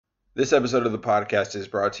This episode of the podcast is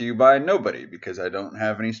brought to you by nobody because I don't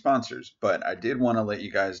have any sponsors. But I did want to let you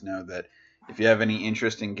guys know that if you have any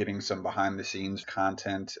interest in getting some behind the scenes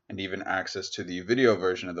content and even access to the video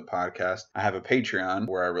version of the podcast, I have a Patreon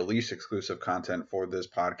where I release exclusive content for this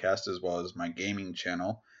podcast as well as my gaming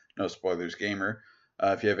channel, No Spoilers Gamer.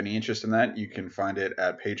 If you have any interest in that, you can find it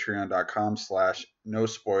at patreon.com/no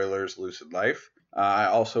spoilers lucid life. I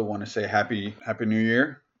also want to say happy New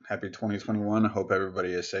Year. Happy 2021. I hope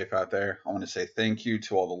everybody is safe out there. I want to say thank you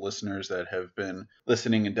to all the listeners that have been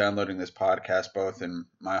listening and downloading this podcast, both in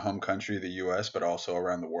my home country, the US, but also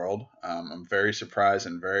around the world. I'm very surprised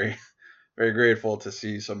and very, very grateful to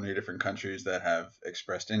see so many different countries that have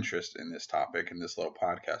expressed interest in this topic in this little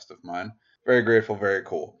podcast of mine. Very grateful, very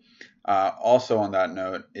cool. Also, on that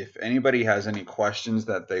note, if anybody has any questions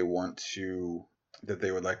that they would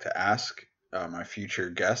like to ask my future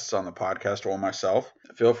guests on the podcast or myself,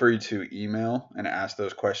 feel free to email and ask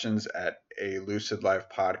those questions at a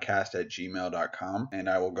lucidlifepodcast@gmail.com, and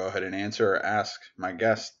I will go ahead and answer or ask my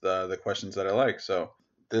guests the questions that I like. So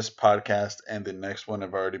this podcast and the next one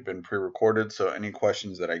have already been pre-recorded, so any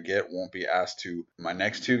questions that I get won't be asked to my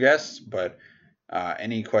next two guests, but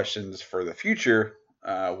any questions for the future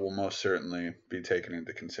will most certainly be taken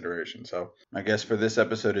into consideration. So, my guest for this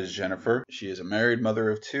episode is Jenniffer. She is a married mother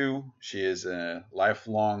of two. She is a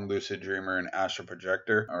lifelong lucid dreamer and astral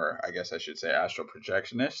projector, or I guess I should say astral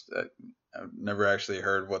projectionist. I've never actually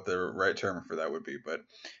heard what the right term for that would be, but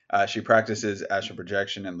she practices astral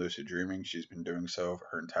projection and lucid dreaming. She's been doing so for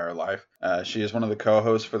her entire life. She is one of the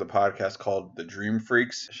co-hosts for the podcast called The Dream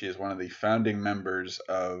Freaks. She is one of the founding members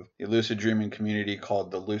of a lucid dreaming community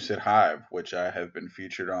called the Lucid Hive, which I have been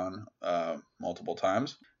featured on multiple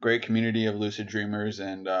times. Great community of lucid dreamers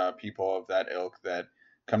and people of that ilk that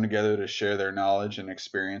come together to share their knowledge and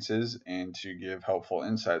experiences and to give helpful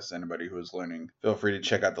insights to anybody who is learning. Feel free to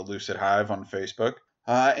check out the Lucid Hive on Facebook.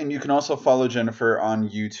 And you can also follow Jenniffer on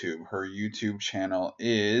YouTube. Her YouTube channel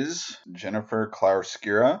is Jenniffer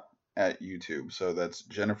ClarOscura at YouTube. So that's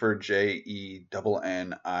Jenniffer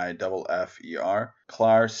JENNIFFER,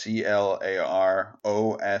 Clar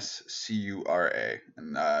CLAROSCURA,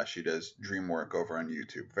 and she does dream work over on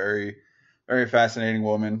YouTube. Very, very fascinating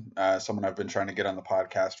woman. Someone I've been trying to get on the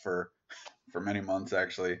podcast for many months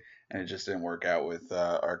actually, and it just didn't work out with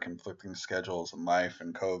our conflicting schedules and life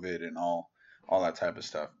and COVID and all that type of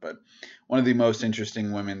stuff. But one of the most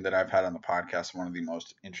interesting women that I've had on the podcast, one of the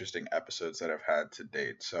most interesting episodes that I've had to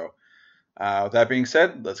date. So, with that being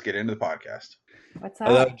said, let's get into the podcast. What's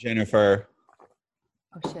Hello, up? Jenniffer.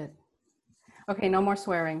 Oh, shit. Okay, no more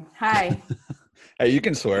swearing. Hi. Hey, you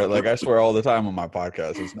can swear. Like, I swear all the time on my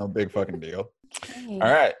podcast. It's no big fucking deal. Hey.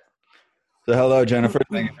 All right. So, hello, Jenniffer.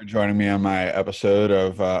 Thank you for joining me on my episode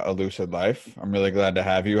of A Lucid Life. I'm really glad to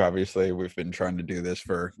have you. Obviously, we've been trying to do this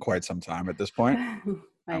for quite some time at this point.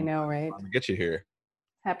 I know, right? I'm to get you here.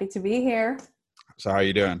 Happy to be here. So, how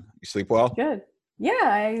you doing? You sleep well? Good. Yeah,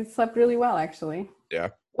 I slept really well, actually. Yeah.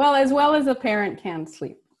 Well as a parent can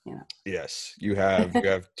sleep, you know. Yes, you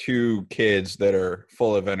have two kids that are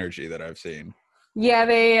full of energy that I've seen. Yeah,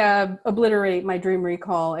 they obliterate my dream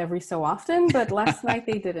recall every so often, but last night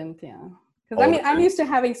they didn't. Yeah, because I'm used to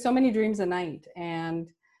having so many dreams a night, and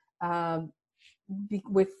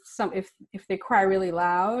with some, if they cry really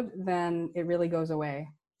loud, then it really goes away.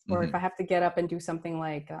 Or if I have to get up and do something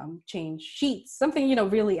like change sheets, something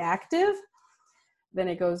really active, then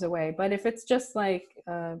it goes away. But if it's just like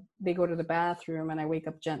they go to the bathroom and I wake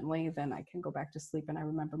up gently, then I can go back to sleep and I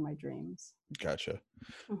remember my dreams. Gotcha.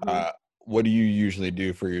 What do you usually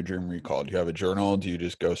do for your dream recall? Do you have a journal? Do you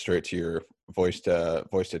just go straight to your voice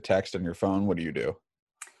to text on your phone? What do you do?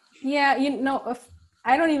 Yeah, if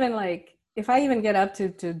I don't even if I even get up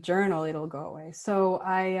to journal, it'll go away. So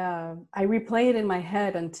I replay it in my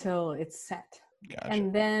head until it's set. Gotcha.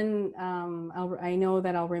 And then I know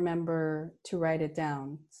that I'll remember to write it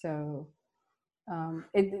down. So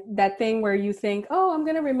that thing where you think, oh, I'm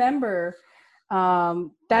going to remember,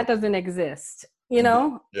 that doesn't exist,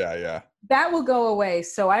 Yeah. That will go away.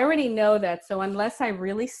 So I already know that. So unless I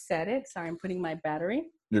really set it, sorry, I'm putting my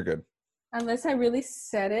battery. You're good. Unless I really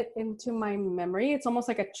set it into my memory, it's almost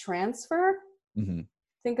like a transfer. Mm-hmm.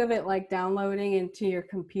 Think of it like downloading into your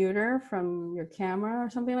computer from your camera or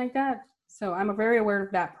something like that. So I'm very aware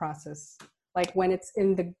of that process. Like when it's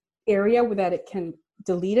in the area that it can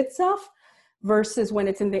delete itself versus when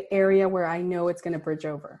it's in the area where I know it's going to bridge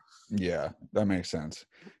over. Yeah, that makes sense.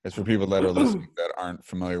 It's for people that are listening that aren't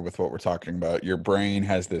familiar with what we're talking about. Your brain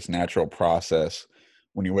has this natural process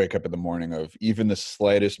when you wake up in the morning of even the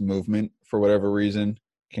slightest movement for whatever reason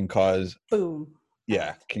can cause boom.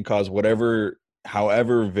 Yeah, can cause whatever,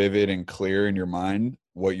 however vivid and clear in your mind,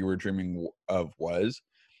 what you were dreaming of was,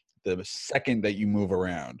 the second that you move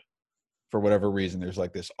around, for whatever reason, there's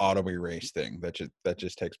like this auto erase thing that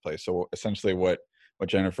just takes place. So essentially what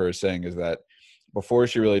Jenniffer is saying is that before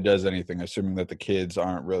she really does anything, assuming that the kids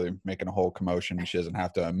aren't really making a whole commotion and she doesn't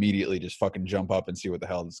have to immediately just fucking jump up and see what the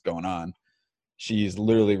hell is going on, she's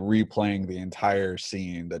literally replaying the entire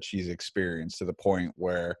scene that she's experienced to the point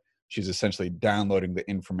where she's essentially downloading the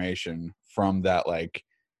information from that like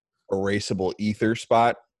erasable ether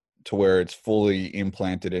spot to where it's fully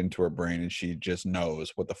implanted into her brain and she just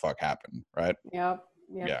knows what the fuck happened, right? Yep.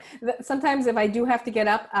 Yeah. Sometimes if I do have to get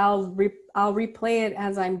up, I'll replay it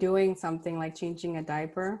as I'm doing something like changing a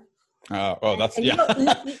diaper. That's And you know,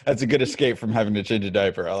 that's a good escape from having to change a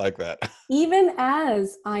diaper. I like that. Even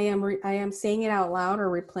as I am saying it out loud or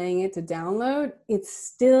replaying it to download, it's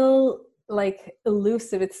still like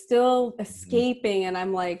elusive. It's still escaping, and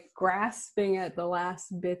I'm like grasping at the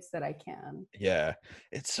last bits that I can. Yeah,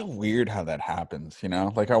 it's so weird how that happens. You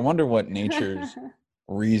know, like I wonder what nature's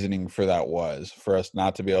reasoning for that was, for us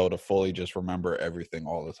not to be able to fully just remember everything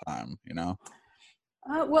all the time. You know.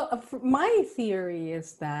 My theory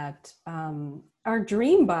is that our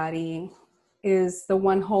dream body is the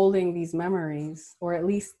one holding these memories, or at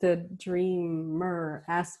least the dreamer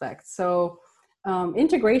aspect. So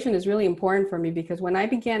integration is really important for me, because when I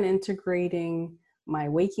began integrating my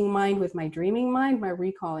waking mind with my dreaming mind, my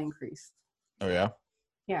recall increased. Oh yeah.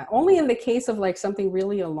 Yeah, only in the case of like something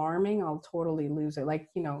really alarming, I'll totally lose it. Like,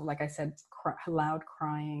 you know, like I said, loud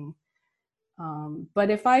crying.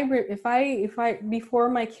 But if I before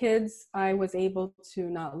my kids, I was able to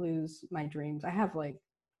not lose my dreams. I have like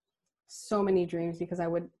so many dreams because I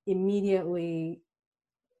would immediately,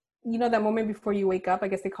 you know, that moment before you wake up, I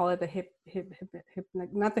guess they call it the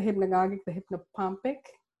not the hypnagogic, the hypnopompic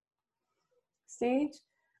stage.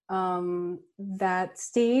 That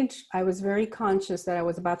stage, I was very conscious that I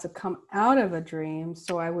was about to come out of a dream.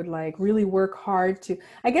 So I would like really work hard to,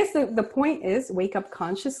 I guess the point is, wake up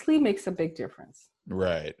consciously makes a big difference.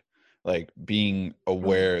 Right. Like being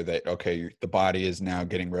aware that, okay, the body is now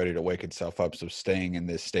getting ready to wake itself up. So staying in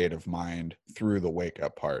this state of mind through the wake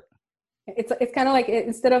up part. It's kind of like,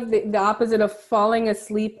 instead of the opposite of falling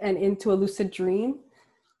asleep and into a lucid dream,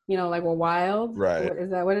 you know, like a wild, Right. is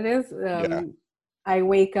that what it is? Yeah. I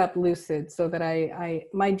wake up lucid, so that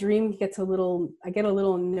my dream gets I get a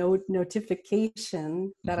little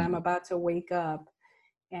notification that I'm about to wake up,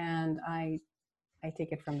 and I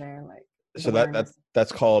take it from there, like with So awareness.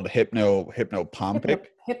 that's called hypnopompic.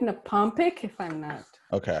 Hypnopompic, if I'm not.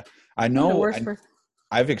 Okay. I I'm the know worst person.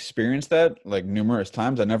 I've experienced that like numerous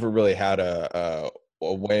times. I never really had a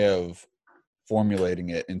way of formulating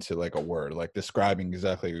it into like a word, like describing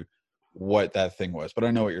exactly what that thing was. But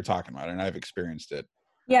I know what you're talking about, and I've experienced it.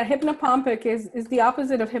 Yeah, hypnopompic is the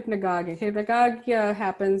opposite of hypnagogic. Hypnagogia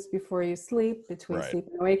happens before you sleep, between Right. sleep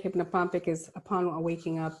and awake. Hypnopompic is upon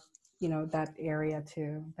waking up, you know, that area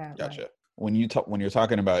too. That Gotcha. like, When you're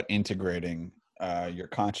talking about integrating your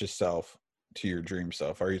conscious self to your dream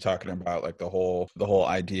self, are you talking about like the whole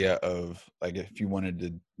idea of like if you wanted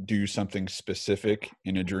to do something specific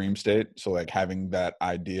in a dream state, so like having that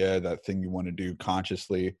idea, that thing you want to do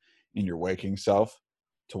consciously in your waking self,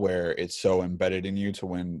 to where it's so embedded in you to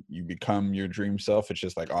when you become your dream self, it's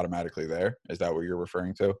just like automatically there? Is that what you're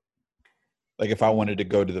referring to? Like if I wanted to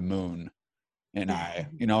go to the moon, and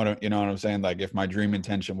you know what I'm saying? Like if my dream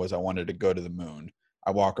intention was I wanted to go to the moon,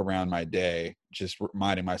 I walk around my day just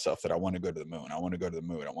reminding myself that I want to go to the moon. I want to go to the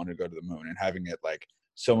moon. I want to go to the moon, and having it like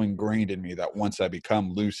so ingrained in me that once I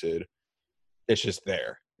become lucid, it's just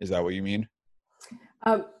there. Is that what you mean?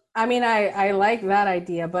 I mean, I like that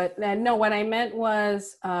idea, but no, what I meant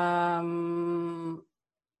was the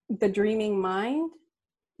dreaming mind,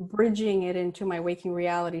 bridging it into my waking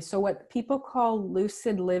reality. So what people call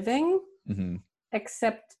lucid living,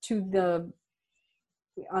 except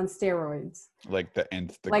on steroids, like the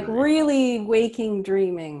nth degree, like really waking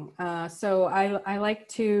dreaming. So I like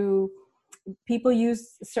to, people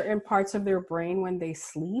use certain parts of their brain when they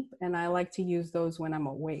sleep, and I like to use those when I'm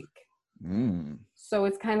awake. So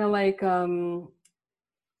it's kind of like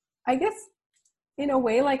I guess in a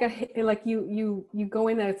way like you go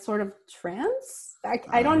in a sort of trance.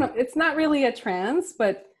 I don't know, it's not really a trance,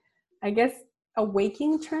 but I guess a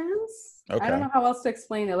waking trance. Okay. I don't know how else to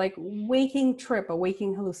explain it. Like waking trip, a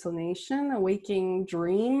waking hallucination, a waking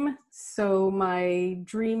dream. So my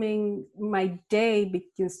day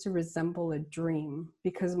begins to resemble a dream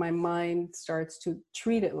because my mind starts to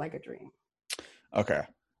treat it like a dream. Okay.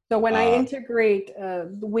 So when I integrate the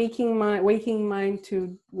waking mind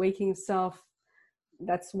to waking self,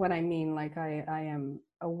 that's what I mean. Like I am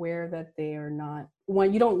aware that they are not,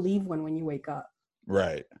 when you don't leave when you wake up.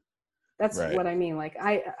 Right. That's Right. what I mean. Like,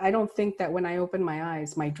 I don't think that when I open my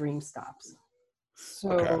eyes, my dream stops.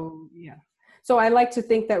 Okay. So, yeah. So I like to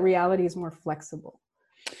think that reality is more flexible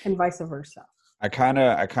and vice versa. I kind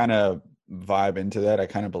of vibe into that. I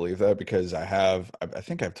kind of believe that because I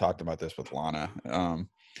think I've talked about this with Lana.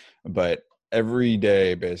 But every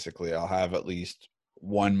day, basically, I'll have at least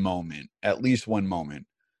one moment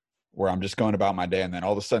where I'm just going about my day, and then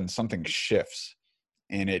all of a sudden something shifts,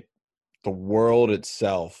 and the world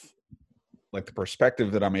itself, like the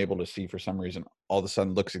perspective that I'm able to see for some reason, all of a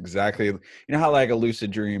sudden looks exactly, you know how like a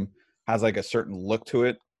lucid dream has like a certain look to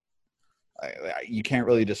it. You can't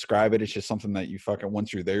really describe it. It's just something that you fucking,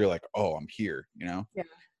 once you're there, you're like, oh, I'm here, you know? Yeah.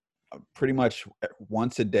 Pretty much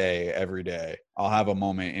once a day, every day, I'll have a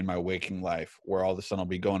moment in my waking life where all of a sudden I'll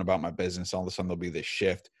be going about my business. All of a sudden there'll be this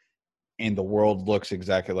shift and the world looks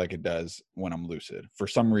exactly like it does when I'm lucid for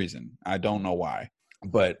some reason. I don't know why,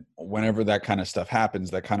 but whenever that kind of stuff happens,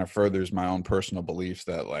 that kind of furthers my own personal beliefs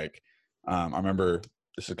that like, I remember,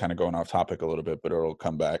 this is kind of going off topic a little bit, but it'll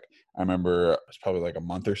come back. I remember it's probably like a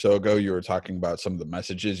month or so ago, you were talking about some of the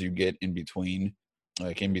messages you get in between,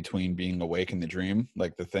 like in between being awake and the dream,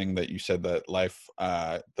 like the thing that you said that life,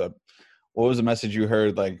 what was the message you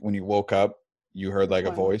heard? Like when you woke up, you heard Which like a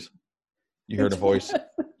one? voice, you heard a Which one? voice,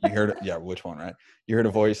 you heard, yeah, which one, right? You heard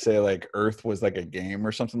a voice say like Earth was like a game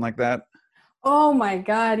or something like that. Oh my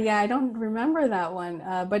God. Yeah, I don't remember that one.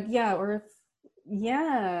 But yeah, Earth.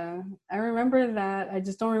 Yeah, I remember that. I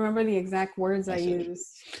just don't remember the exact words I Message. used.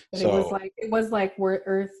 But So it was like where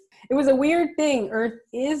Earth. It was a weird thing. Earth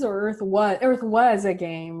is or Earth was. Earth was a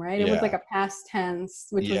game, right? It was like yeah, a past tense,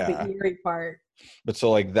 which was the yeah. eerie part. But so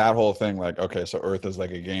like that whole thing, like, okay, so Earth is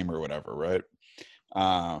like a game or whatever, right?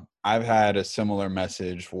 I've had a similar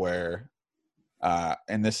message where,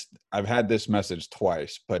 and this, I've had this message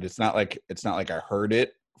twice, but it's not like I heard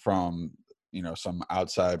it from, some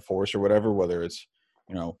outside force or whatever, whether it's,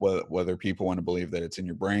 whether people want to believe that it's in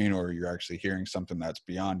your brain or you're actually hearing something that's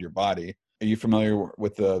beyond your body. Are you familiar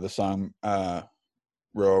with the song, row,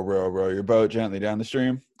 row, row your boat gently down the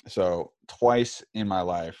stream? So twice in my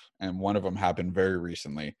life, and one of them happened very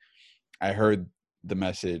recently, I heard the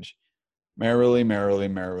message, merrily, merrily,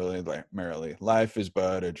 merrily, merrily, life is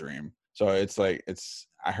but a dream. So it's like,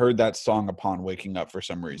 I heard that song upon waking up for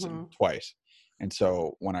some reason Hmm. twice. And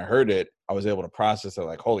so when I heard it, I was able to process it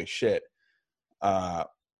like, holy shit, uh,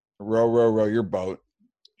 row, row, row your boat.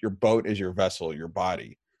 Your boat is your vessel, your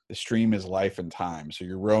body. The stream is life and time. So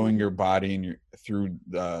you're rowing your Hmm. body and through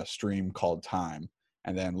the stream called time.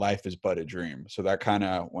 And then life is but a dream. So that kind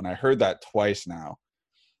of, when I heard that twice now,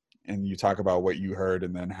 and you talk about what you heard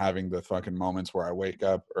and then having the fucking moments where I wake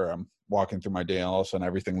up or I'm walking through my day and all of a sudden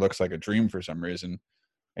everything looks like a dream for some reason,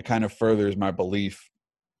 it kind of furthers my belief,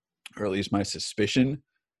 or at least my suspicion,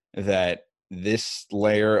 that this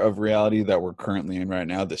layer of reality that we're currently in right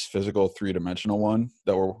now, this physical three-dimensional one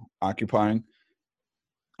that we're occupying,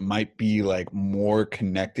 might be like more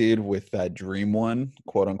connected with that dream one,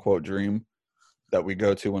 quote unquote dream, that we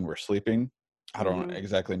go to when we're sleeping. I don't Hmm.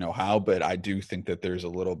 exactly know how, but I do think that there's a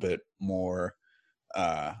little bit more,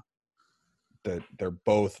 uh, that they're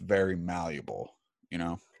both very malleable.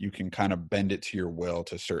 You can kind of bend it to your will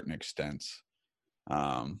to certain extents.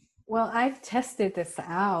 Um, Well, I've tested this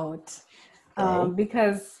out oh,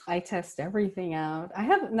 because I test everything out. I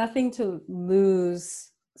have nothing to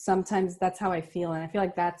lose. Sometimes that's how I feel. And I feel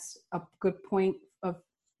like that's a good point of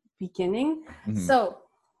beginning. mhm. So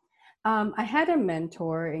I had a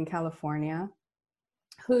mentor in California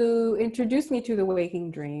who introduced me to the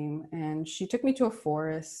waking dream. And she took me to a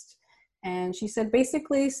forest. And she said,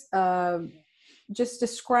 basically, just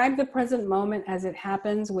describe the present moment as it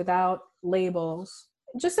happens without labels,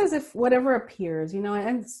 just as if whatever appears,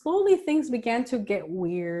 and slowly things began to get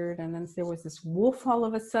weird. And then there was this wolf all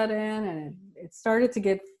of a sudden, and it started to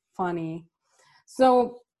get funny.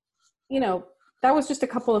 So, you know, that was just a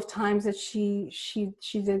couple of times that she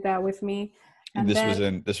did that with me. And And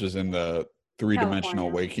then this was in the three-dimensional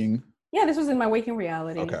California. waking. Yeah, this was in my waking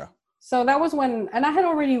reality. Okay. So that was when, and I had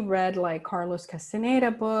already read like Carlos Castaneda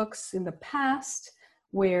books in the past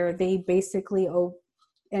where they basically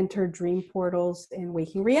enter dream portals in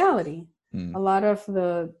waking reality. Hmm. A lot of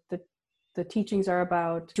the teachings are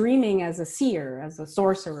about dreaming as a seer, as a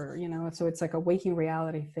sorcerer, so it's like a waking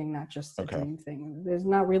reality thing, not just a Okay. dream thing. There's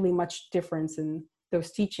not really much difference in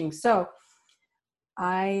those teachings. So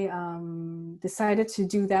I decided to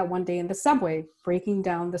do that one day in the subway, breaking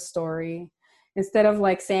down the story. Instead of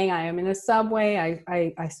like saying I am in a subway,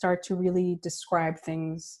 I start to really describe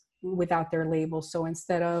things without their labels. So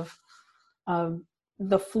instead of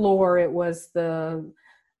the floor, it was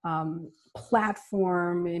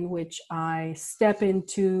platform in which I step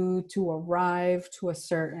into to arrive to a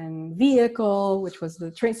certain vehicle, which was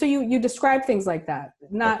the train. So you describe things like that,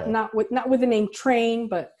 not with the name train,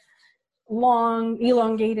 but long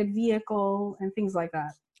elongated vehicle and things like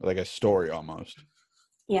that. Like a story almost.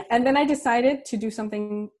 Yeah, and then I decided to do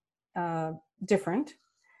something different.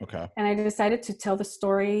 Okay. And I decided to tell the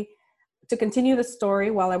story, to continue the story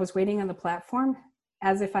while I was waiting on the platform,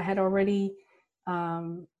 as if I had already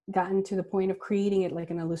gotten to the point of creating it like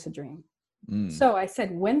in a lucid dream. So I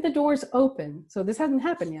said, when the doors open, so this hasn't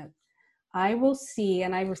happened yet, I will see,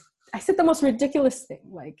 and I said the most ridiculous thing,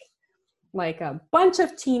 like a bunch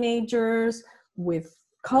of teenagers with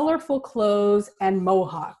colorful clothes and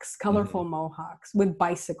mohawks, colorful mohawks with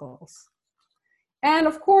bicycles. And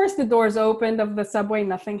of course, the doors opened of the subway.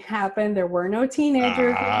 Nothing happened. There were no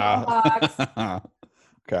teenagers with mohawks.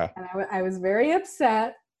 Okay. And I was very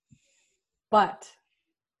upset. But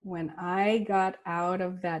when I got out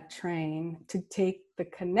of that train to take the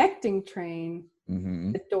connecting train,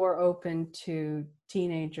 the door opened to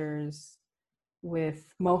teenagers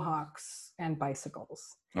with mohawks and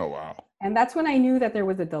bicycles. Oh, wow. And that's when I knew that there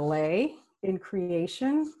was a delay in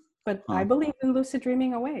creation, but I believe in lucid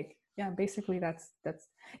dreaming awake. Yeah, basically that's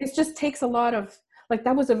it just takes a lot of, like,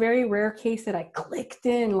 that was a very rare case that I clicked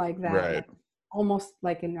in like that, Right. like, almost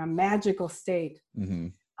like in a magical state.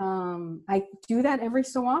 I do that every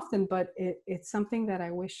so often, but it's something that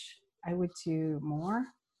I wish I would do more.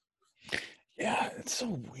 Yeah, it's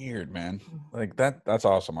so weird, man. Like that's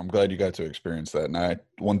awesome. I'm glad you got to experience that, and I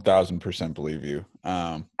 1000% believe you.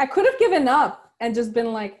 I could have given up and just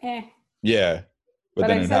been like, eh. Yeah, but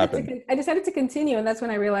then it happened. I decided to continue, and that's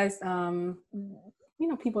when I realized,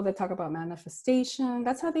 people that talk about manifestation,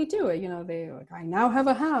 that's how they do it. They like, I now have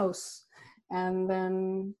a house, and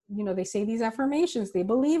then they say these affirmations, they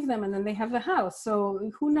believe them, and then they have the house.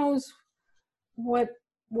 So who knows what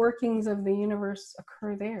workings of the universe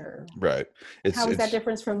occur there? Right. How is that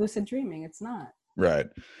different from lucid dreaming? It's not. Right.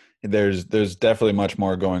 There's definitely much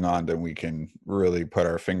more going on than we can really put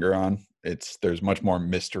our finger on. There's much more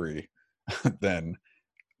mystery than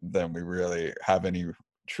we really have any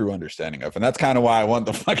true understanding of. And that's kind of why I want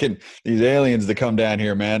these aliens to come down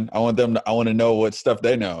here, man. I want to know what stuff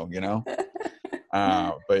they know,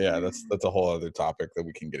 But yeah, that's a whole other topic that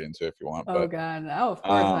we can get into if you want. Oh, God. Oh, of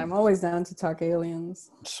course. I'm always down to talk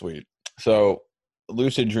aliens. Sweet. So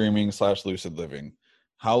lucid dreaming / lucid living.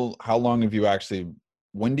 How long have you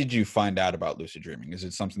when did you find out about lucid dreaming? Is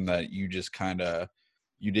it something that you just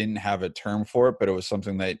you didn't have a term for it, but it was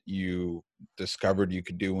something that you discovered you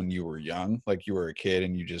could do when you were young, like you were a kid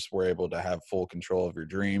and you just were able to have full control of your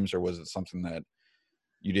dreams? Or was it something that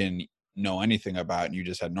you didn't know anything about and you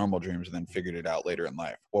just had normal dreams and then figured it out later in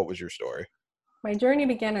life? What was your story? My journey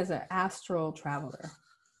began as an astral traveler.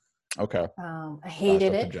 Okay. I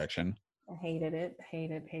hated it. Projection. I hated it.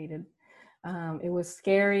 Hated. It was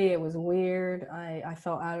scary. It was weird. I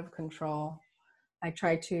felt out of control. I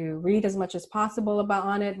tried to read as much as possible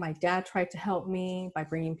on it. My dad tried to help me by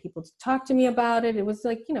bringing people to talk to me about it. It was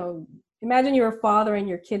like, imagine you're a father and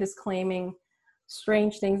your kid is claiming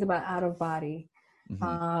strange things about out of body.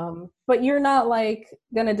 But you're not like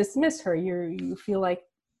gonna dismiss her. You feel like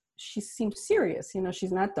she seems serious.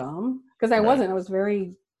 She's not dumb, because I wasn't. I was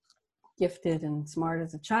very gifted and smart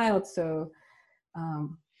as a child. So,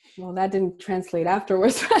 well, that didn't translate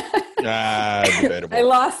afterwards. Debatable. I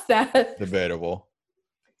lost that. Debatable.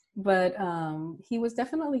 But he was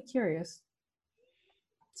definitely curious.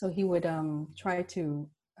 So he would try to,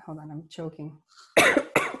 hold on, I'm choking.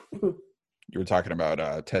 You were talking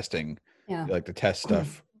about testing. Yeah. You like to test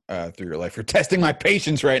stuff through your life. You're testing my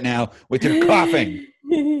patience right now with your coughing.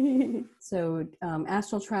 So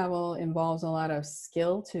astral travel involves a lot of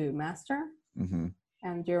skill to master.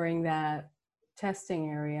 And during that testing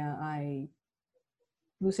area,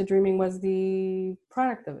 lucid dreaming was the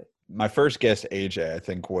product of it. My first guest, AJ, I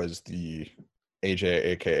think was the AJ,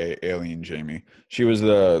 aka Alien Jamie. She was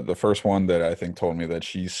the first one that I think told me that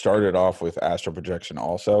she started off with astral projection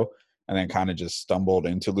also, and then kind of just stumbled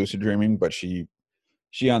into lucid dreaming. But she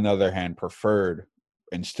on the other hand preferred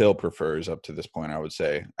and still prefers up to this point, I would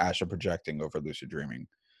say, astral projecting over lucid dreaming.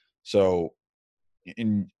 So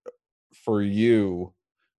for you,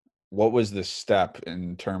 what was the step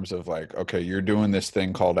in terms of like, okay, you're doing this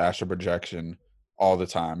thing called astral projection all the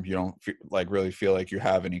time. You don't really feel like you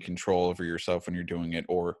have any control over yourself when you're doing it,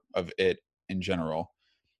 or of it in general.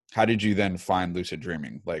 How did you then find lucid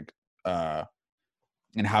dreaming?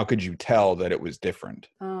 And how could you tell that it was different?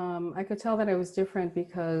 I could tell that it was different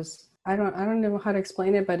because I don't know how to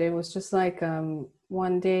explain it, but it was just like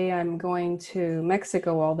one day I'm going to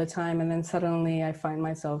Mexico all the time, and then suddenly I find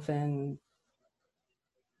myself in,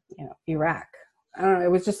 Iraq. I don't know.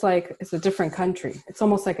 It was just like it's a different country. It's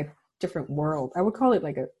almost like a different world. I would call it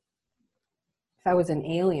like if I was an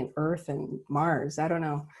alien, Earth and Mars. I don't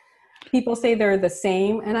know. People say they're the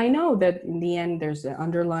same, and I know that in the end there's an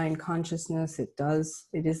underlying consciousness. It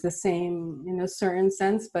is the same in a certain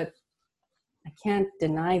sense, but I can't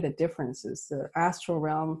deny the differences. The astral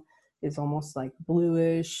realm is almost like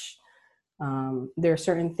bluish. There are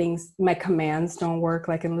certain things, my commands don't work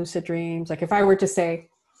like in lucid dreams. Like if I were to say,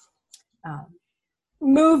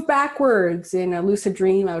 move backwards in a lucid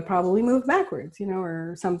dream, I would probably move backwards,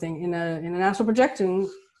 or something. In an astral projection,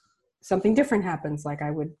 something different happens. Like I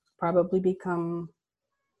would probably become,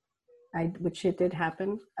 which it did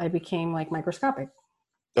happen, I became like microscopic.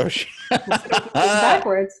 Oh,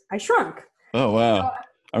 backwards, I shrunk. Oh, wow.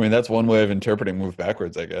 I mean, that's one way of interpreting move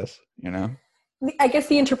backwards, I guess, I guess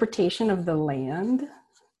the interpretation of the land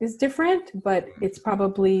is different, but it's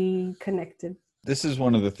probably connected. This is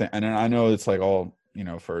one of the things, and I know it's like all,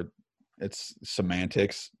 it's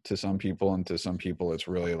semantics to some people, and to some people it's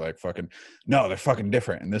really like no, they're fucking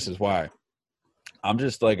different, and this is why. I'm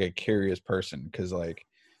just like a curious person, because like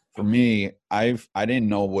for me, I didn't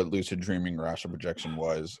know what lucid dreaming or astral projection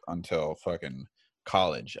was until fucking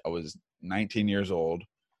college. I was 19 years old.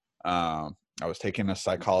 I was taking a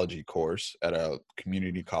psychology course at a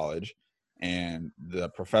community college, and the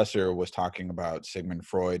professor was talking about Sigmund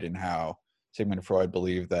Freud and how Sigmund Freud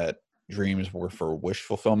believed that dreams were for wish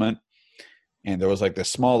fulfillment. And there was like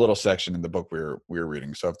this small little section in the book we were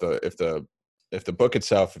reading. So if the book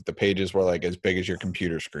itself, if the pages were like as big as your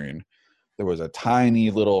computer screen, there was a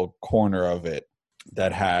tiny little corner of it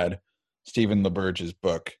that had Stephen LaBerge's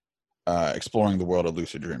book, Exploring the World of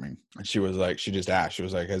Lucid Dreaming. And she just asked, she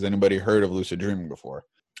was like, has anybody heard of lucid dreaming before?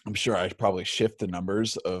 I'm sure I probably shift the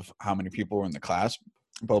numbers of how many people were in the class,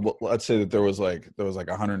 but let's say that there was like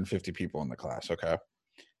 150 people in the class. Okay.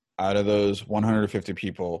 Out of those 150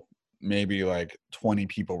 people, maybe like 20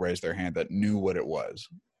 people raised their hand that knew what it was.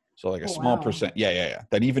 So like a small percent. Yeah.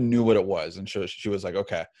 That even knew what it was. And she was like,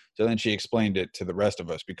 okay. So then she explained it to the rest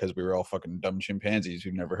of us, because we were all fucking dumb chimpanzees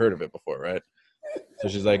who'd never heard of it before. Right. So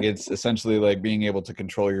she's like, it's essentially like being able to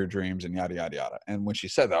control your dreams and yada, yada, yada. And when she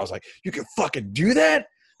said that, I was like, you can fucking do that?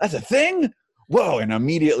 That's a thing? Whoa. And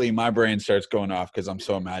immediately my brain starts going off, because I'm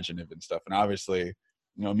so imaginative and stuff. And obviously,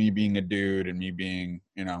 me being a dude and me being,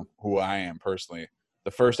 who I am personally,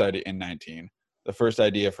 the first idea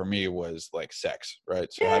for me was like sex,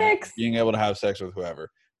 right? So being able to have sex with whoever.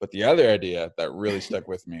 But the other idea that really stuck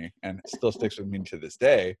with me, and still sticks with me to this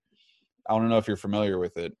day, I don't know if you're familiar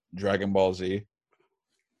with it, Dragon Ball Z.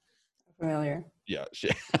 Familiar. Yeah.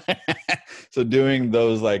 So doing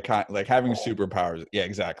those like having superpowers. Yeah,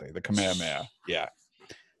 exactly. The Kamehameha. Yeah.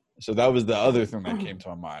 So that was the other thing that came to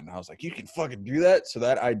my mind. I was like, you can fucking do that. So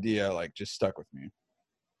that idea like just stuck with me.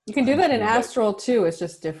 You can do that in astral too. It's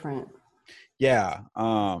just different. Yeah.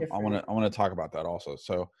 I want to talk about that also.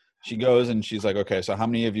 So she goes and she's like, okay, so how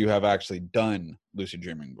many of you have actually done lucid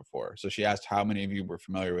dreaming before? So she asked how many of you were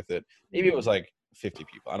familiar with it. Maybe it was like 50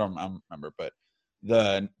 people. I don't remember, but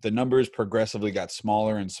the numbers progressively got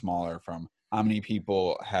smaller and smaller from how many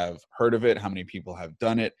people have heard of it, how many people have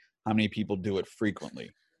done it, how many people do it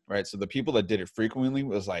frequently, right? So the people that did it frequently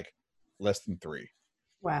was like less than 3.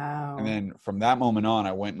 Wow. And then from that moment on,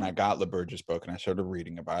 I went and I got LaBerge's book and I started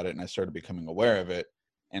reading about it and I started becoming aware of it.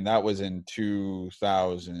 And that was in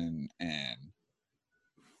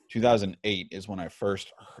 2008 is when I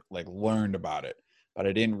first like learned about it. But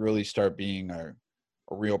I didn't really start being a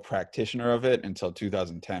real practitioner of it until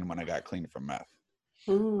 2010 when I got clean from meth.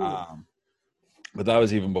 But that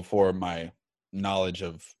was even before my knowledge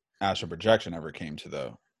of astral projection ever came to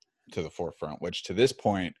the forefront, which to this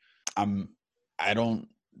point, I don't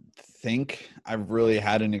think I've really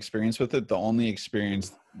had an experience with it. The only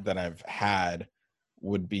experience that I've had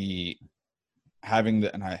would be having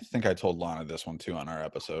and I think I told Lana this one too on our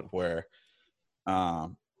episode, where I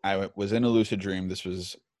was in a lucid dream.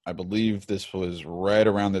 I believe this was right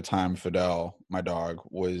around the time Fidel, my dog,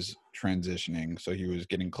 was transitioning. So he was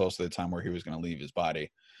getting close to the time where he was going to leave his body.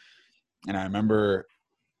 And I remember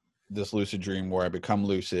this lucid dream where I become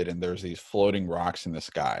lucid and there's these floating rocks in the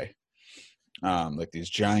sky, like these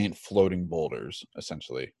giant floating boulders,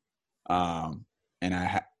 essentially. And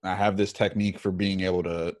I have this technique for being able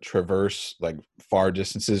to traverse like far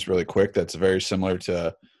distances really quick. That's very similar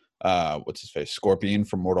to what's his face, Scorpion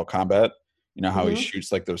from Mortal Kombat. You know how he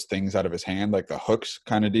shoots like those things out of his hand, like the hooks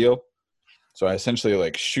kind of deal. So I essentially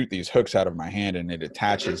like shoot these hooks out of my hand and it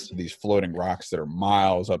attaches to these floating rocks that are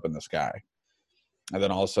miles up in the sky. And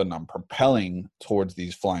then all of a sudden I'm propelling towards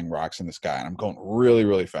these flying rocks in the sky, and I'm going really,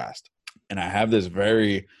 really fast. And I have this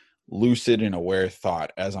very lucid and aware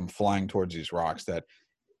thought as I'm flying towards these rocks that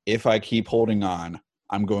if I keep holding on,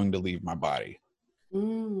 I'm going to leave my body.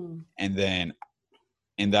 And then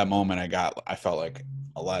in that moment, I felt like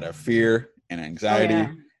a lot of fear and anxiety. Oh,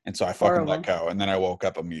 yeah. And so I fucking Horrible. let go. And then I woke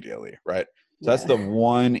up immediately. Right. So that's the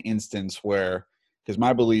one instance where, because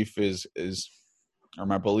my belief or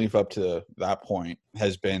my belief up to that point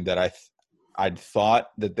has been that I'd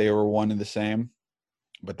thought that they were one and the same,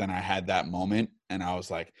 but then I had that moment and I was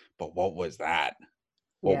like, but what was that?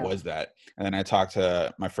 What was that? And then I talked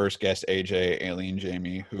to my first guest, AJ, Alien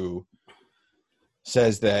Jamie, who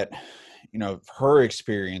says that, you know, her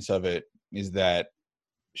experience of it is that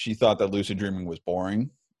she thought that lucid dreaming was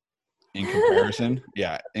boring in comparison.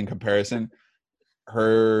 In comparison.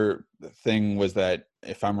 Her thing was that,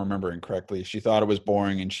 if I'm remembering correctly, she thought it was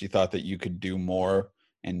boring and she thought that you could do more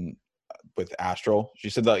and with astral. She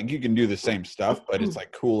said that like, you can do the same stuff, but it's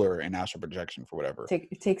like cooler in astral projection for whatever.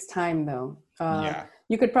 It takes time though.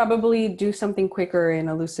 You could probably do something quicker in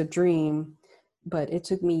a lucid dream, but it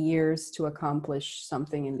took me years to accomplish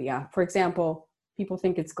something in the for example, people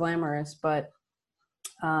think it's glamorous, but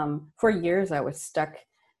for years I was stuck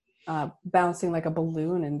bouncing like a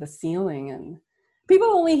balloon in the ceiling, and people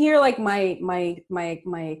only hear like my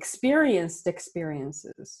experienced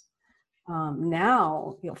experiences.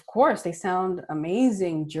 Now, of course, they sound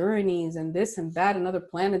amazing, journeys and this and that and other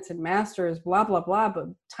planets and masters, blah blah blah, but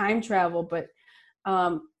time travel. But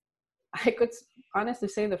I could honestly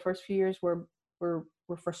say the first few years were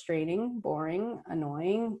frustrating, boring,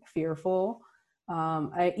 annoying, fearful.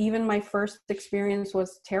 Even my first experience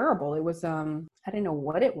was terrible. It was I didn't know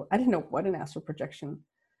what it was. I didn't know what an astral projection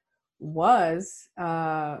was.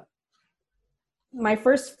 My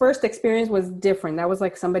first experience was different. That was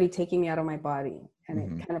like somebody taking me out of my body, and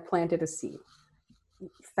it kind of planted a seed.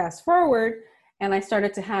 Fast forward, and I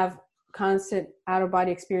started to have constant out of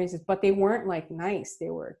body experiences, but they weren't like nice. They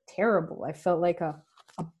were terrible. I felt like a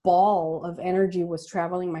ball of energy was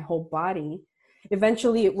traveling my whole body.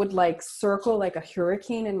 Eventually it would like circle like a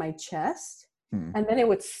hurricane in my chest, and then it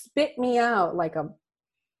would spit me out like a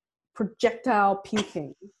projectile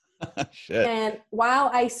puking. Shit. And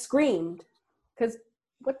while I screamed, because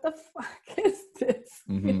what the fuck is this?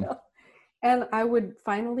 You know? And I would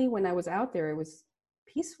finally, when I was out there, it was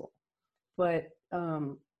peaceful, but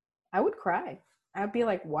I would cry. I'd be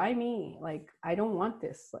like, why me? Like, I don't want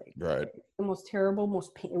this. Like, right. The most terrible,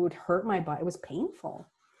 it would hurt my body. It was painful.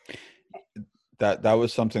 That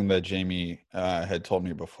was something that Jamie had told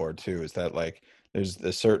me before too, is that like there's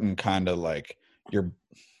a certain kind of like I'm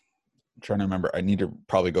trying to remember. I need to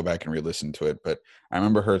probably go back and re-listen to it, but I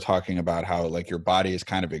remember her talking about how like your body is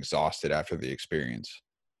kind of exhausted after the experience.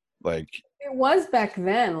 Like it was back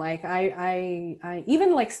then. Like I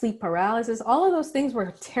even like sleep paralysis, all of those things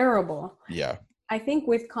were terrible. Yeah. I think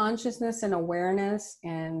with consciousness and awareness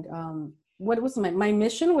and what was my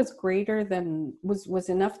mission was greater than was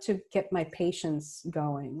enough to get my patience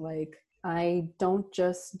going. Like I don't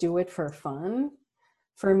just do it for fun.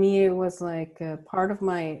 For me, it was like a part of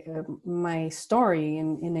my story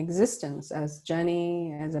in existence as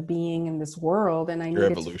Jenny, as a being in this world, and I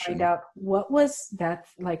needed to find out what was that,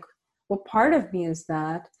 like what part of me is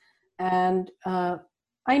that, and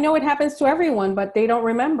I know it happens to everyone, but they don't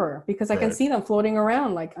remember because I can see them floating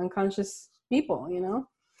around like unconscious people, you know.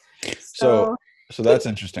 So that's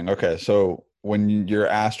interesting. Okay, so when you're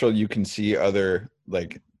astral, you can see other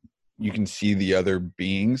like you can see the other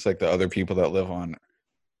beings, like the other people that live on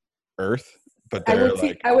Earth, but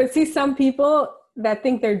I would see some people that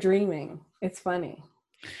think they're dreaming. It's funny.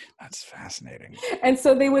 That's fascinating. And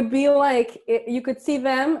so they would be like, you could see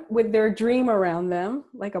them with their dream around them,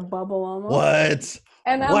 like a bubble almost. What?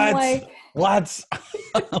 And I'm like, what?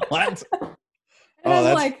 What? And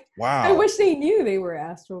I'm like, wow. I wish they knew they were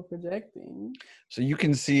astral projecting. So you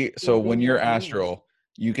can see, so when you're astral,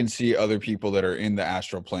 you can see other people that are in the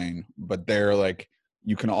astral plane, but they're like,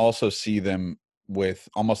 you can also see them with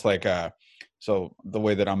almost like so the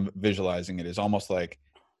way that I'm visualizing it is almost like,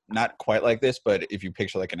 not quite like this, but if you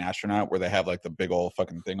picture like an astronaut where they have like the big old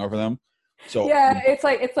fucking thing over them. So yeah, it's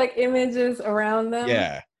like images around them.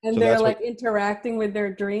 Yeah. And so they're like interacting with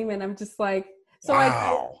their dream. And I'm just like, so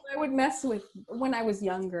wow. I would mess with when I was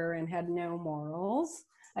younger and had no morals,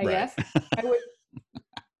 I guess.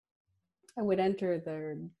 I would enter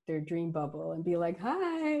their dream bubble and be like,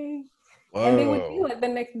 hi. Whoa. And they would be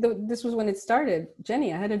like, this was when it started.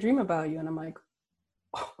 Jenny, I had a dream about you. And I'm like,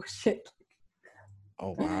 oh shit.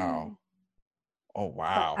 Oh, wow. Oh,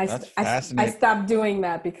 wow. That's fascinating. I stopped doing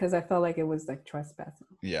that because I felt like it was like trespassing.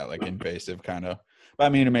 Yeah, like invasive kind of. But I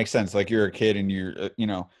mean, it makes sense. Like you're a kid and you're,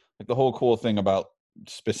 like the whole cool thing about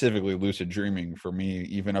specifically lucid dreaming for me,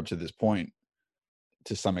 even up to this point,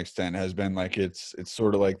 to some extent, has been like it's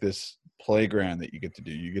sort of like this playground that you get to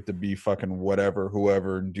do. You get to be fucking whatever,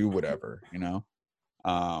 whoever, and do whatever, and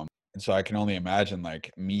so I can only imagine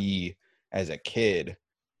like me as a kid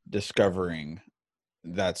discovering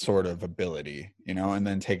that sort of ability, and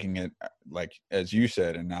then taking it, like as you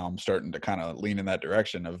said, and now I'm starting to kind of lean in that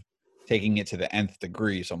direction of taking it to the nth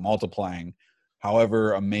degree. So multiplying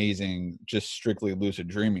however amazing just strictly lucid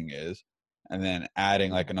dreaming is, and then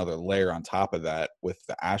adding like another layer on top of that with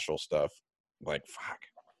the astral stuff. Like, fuck.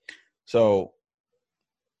 So,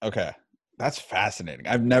 okay. That's fascinating.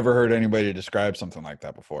 I've never heard anybody describe something like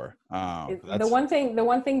that before. The one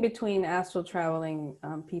thing between astral traveling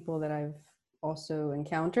people that I've also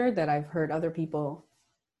encountered, that I've heard other people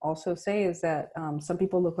also say, is that some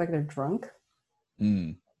people look like they're drunk.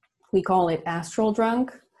 We call it astral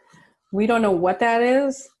drunk. We don't know what that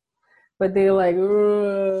is, but they're like,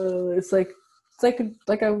 it's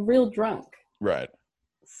like a real drunk. Right.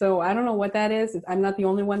 So I don't know what that is. I'm not the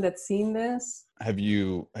only one that's seen this. Have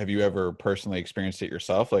you ever personally experienced it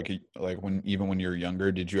yourself? Like when you were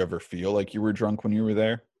younger, did you ever feel like you were drunk when you were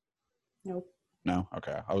there? Nope. No?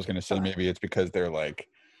 Okay. I was going to say maybe it's because they're like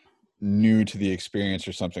new to the experience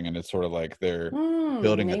or something, and it's sort of like they're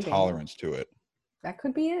building maybe a tolerance to it. That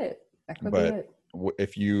could be it.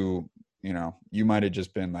 If you might have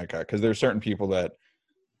just been like, because there's certain people that,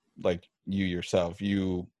 like you yourself,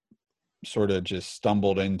 you sort of just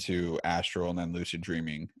stumbled into astral and then lucid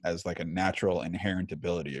dreaming as like a natural inherent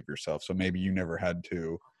ability of yourself. So maybe you never had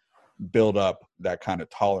to build up that kind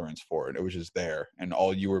of tolerance for it. It was just there, and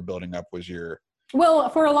all you were building up was your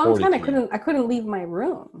for a long time I couldn't leave my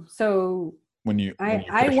room. So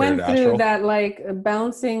I went through that, like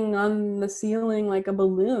bouncing on the ceiling like a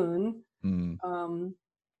balloon,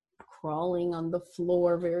 crawling on the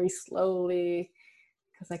floor very slowly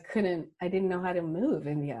because I didn't know how to move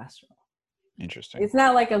in the astral. Interesting. It's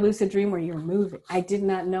not like a lucid dream where you're moving. I did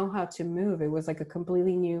not know how to move. It was like a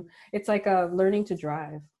completely new, it's like a learning to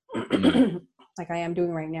drive. Like I am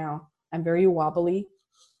doing right now. I'm very wobbly.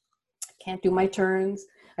 Can't do my turns.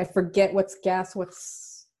 I forget what's gas,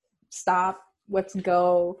 what's stop, what's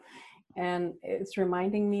go. And it's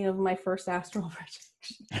reminding me of my first astral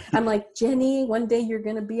projection. I'm like, Jenny, one day you're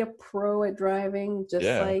going to be a pro at driving, just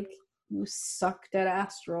like you sucked at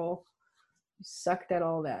astral. You sucked at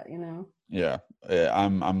all that, Yeah.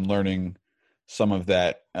 I'm learning some of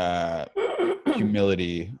that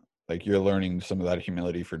humility. Like you're learning some of that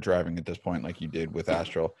humility for driving at this point, like you did with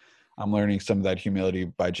astral. I'm learning some of that humility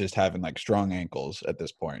by just having like strong ankles at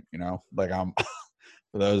this point, like I'm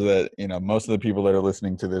for those that, most of the people that are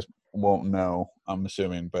listening to this won't know, I'm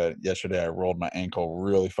assuming, but yesterday I rolled my ankle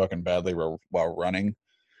really fucking badly while running.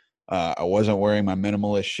 I wasn't wearing my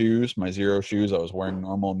minimalist shoes, my zero shoes. I was wearing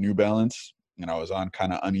normal New Balance, and I was on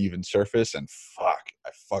kind of uneven surface, and I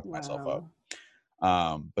fucked myself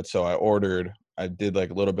up. But so I did like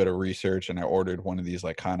a little bit of research, and I ordered one of these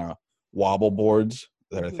like kind of wobble boards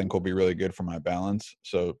that I think will be really good for my balance.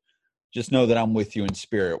 So just know that I'm with you in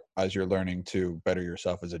spirit as you're learning to better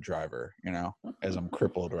yourself as a driver, as I'm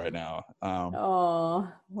crippled right now.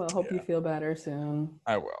 Hope you feel better soon.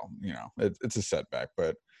 I will, it's a setback,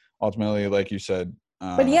 but ultimately, like you said.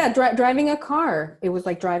 But yeah, driving a car, it was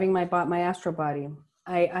like driving my astral body.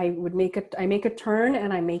 I make a turn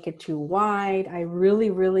and I make it too wide. I really,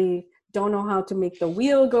 really don't know how to make the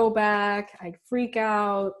wheel go back. I freak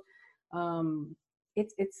out.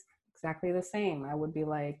 It's exactly the same. I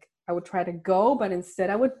would try to go, but instead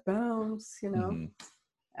I would bounce,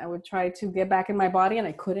 I would try to get back in my body and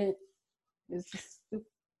I couldn't. It's just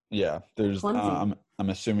there's I'm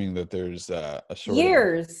assuming that there's a sort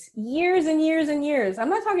years and years and years. I'm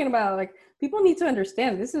not talking about, like, people need to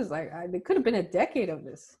understand this is like it could have been a decade of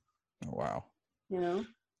this. Oh, wow. Damn.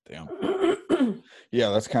 Yeah,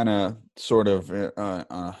 that's kind of sort of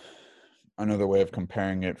another way of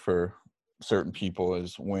comparing it for certain people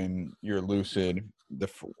is when you're lucid,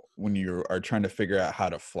 when you are trying to figure out how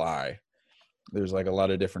to fly, there's like a lot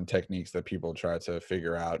of different techniques that people try to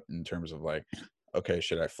figure out in terms of like, okay,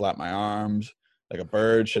 should I flap my arms like a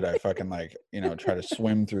bird? Should I fucking like, try to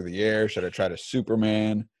swim through the air? Should I try to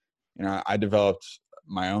Superman? I developed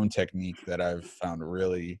my own technique that I've found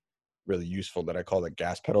really, really useful that I call the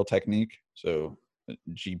gas pedal technique. So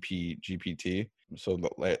GPT. So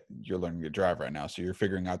you're learning to drive right now. So you're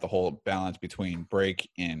figuring out the whole balance between brake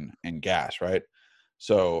and gas, right?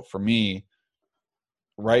 So for me,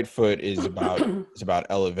 right foot is about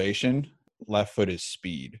elevation. Left foot is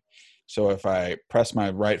speed. So if I press my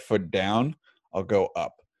right foot down, I'll go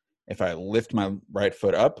up. if I lift my right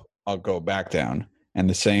foot up, I'll go back down. And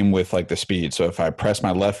the same with like the speed. So if I press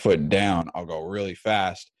my left foot down, I'll go really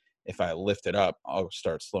fast. If I lift it up, I'll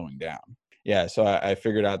start slowing down. Yeah. So I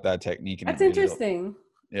figured out that technique, and That's interesting.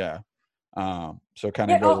 Yeah. So it kind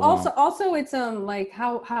of goes along. Also it's like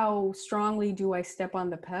how strongly do I step on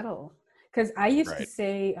the pedal? Because I used to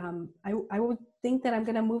say I would think that I'm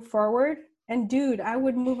gonna move forward, and dude, I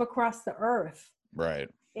would move across the earth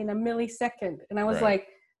in a millisecond, and I was like,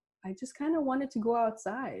 I just kind of wanted to go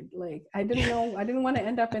outside. Like I didn't want to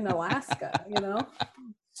end up in Alaska, you know.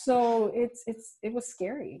 So it was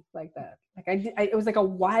scary like that. Like it was like a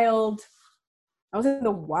wild. I was in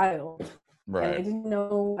the wild. Right. And I didn't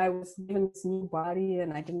know I was given this new body,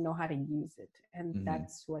 and I didn't know how to use it. And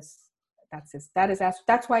that's why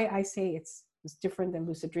I say it's different than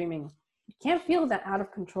lucid dreaming. You can't feel that out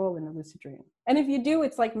of control in a lucid dream. And if you do,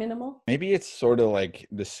 it's like minimal. Maybe it's sort of like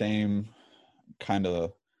the same kind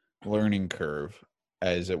of learning curve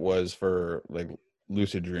as it was for like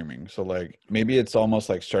lucid dreaming. So like maybe it's almost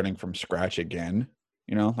like starting from scratch again,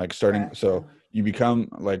 you know, like starting. So you become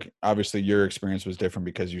like, obviously your experience was different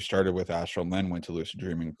because you started with astral and then went to lucid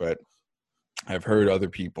dreaming, but I've heard other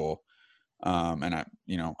people, and I,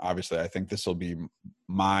 you know, obviously I think this will be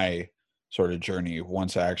my sort of journey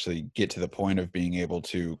once I actually get to the point of being able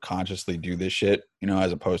to consciously do this shit, you know,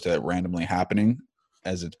 as opposed to it randomly happening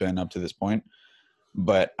as it's been up to this point.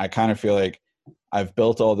 But I kind of feel like I've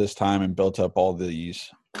built all this time and built up all these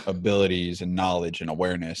abilities and knowledge and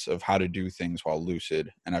awareness of how to do things while lucid.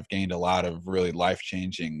 And I've gained a lot of really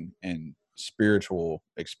life-changing and spiritual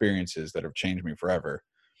experiences that have changed me forever.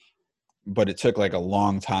 But it took like a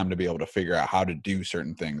long time to be able to figure out how to do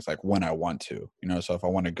certain things, like when I want to, you know. So if I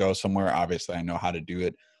want to go somewhere, obviously I know how to do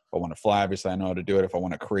it. If I want to fly, obviously I know how to do it. If I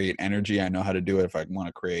want to create energy, I know how to do it. If I want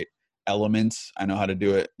to create elements, I know how to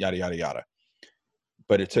do it, yada, yada, yada.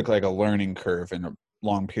 But it took like a learning curve and a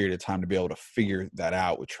long period of time to be able to figure that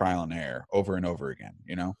out with trial and error over and over again,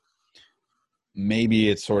 you know. Maybe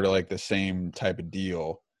it's sort of like the same type of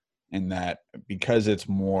deal in that, because it's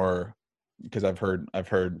more, because I've heard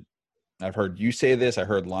you say this, I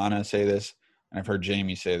heard Lana say this, and I've heard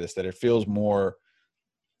Jamie say this, that it feels more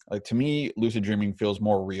like, to me, lucid dreaming feels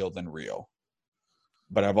more real than real.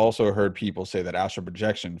 But I've also heard people say that astral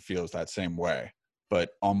projection feels that same way, but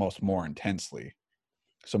almost more intensely.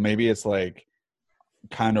 So maybe it's like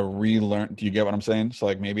kind of relearn. Do you get what I'm saying? So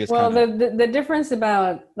like maybe it's the difference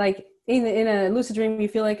about like in a lucid dream, you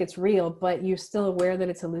feel like it's real, but you're still aware that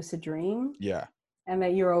it's a lucid dream. Yeah. And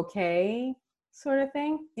that you're okay, sort of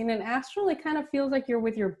thing. In an astral, it kind of feels like you're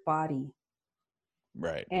with your body.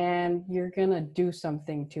 Right. And you're gonna do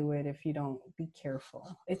something to it if you don't be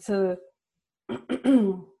careful. It's a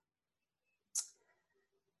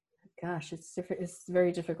gosh, it's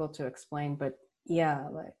very difficult to explain, but yeah,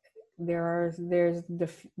 like there's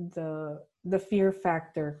the fear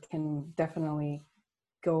factor can definitely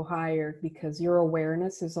go higher because your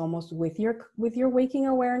awareness is almost with your waking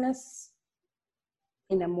awareness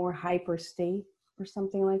in a more hyper state or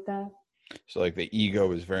something like that. So like the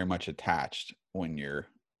ego is very much attached when you're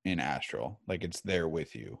in astral, like it's there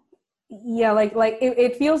with you. Yeah, like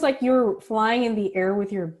it feels like you're flying in the air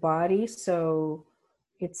with your body, so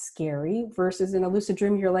it's scary. Versus in a lucid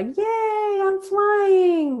dream, you're like, yay, I'm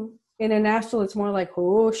flying. In an astral, it's more like,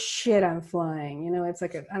 oh shit, I'm flying. You know, it's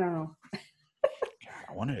like I don't know. God,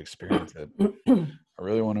 I want to experience it. I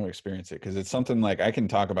really want to experience it because it's something like I can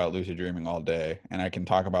talk about lucid dreaming all day and I can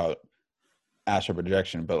talk about astral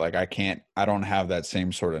projection, but like I don't have that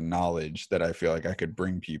same sort of knowledge that I feel like I could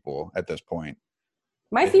bring people at this point.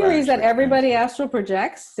 My theory is that everybody astral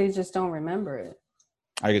projects, they just don't remember it.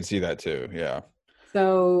 I could see that too, yeah.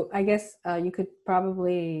 So I guess you could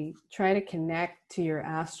probably try to connect to your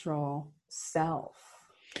astral self.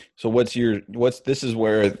 So this is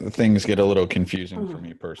where things get a little confusing for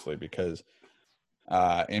me personally, because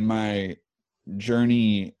in my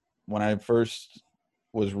journey, when I first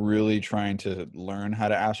was really trying to learn how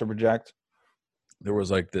to astral project, there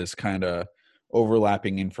was like this kind of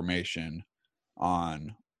overlapping information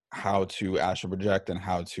on how to astral project and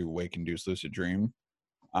how to wake induce lucid dream.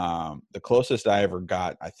 The closest I ever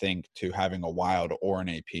got, I think, to having a wild or an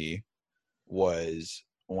AP was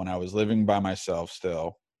when I was living by myself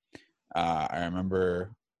still. I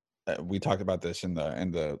remember we talked about this in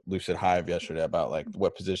the Lucid Hive yesterday about like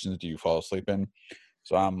what positions do you fall asleep in.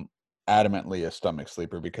 So I'm adamantly a stomach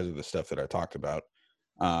sleeper because of the stuff that I talked about.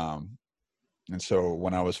 And so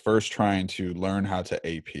when I was first trying to learn how to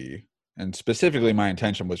AP, and specifically my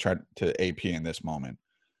intention was try to AP in this moment,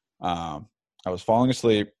 I was falling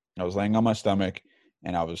asleep, I was laying on my stomach,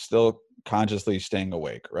 and I was still consciously staying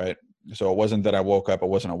awake, right? So it wasn't that I woke up, I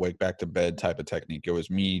wasn't awake back to bed type of technique. It was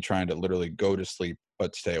me trying to literally go to sleep,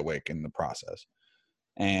 but stay awake in the process.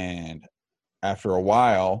 And after a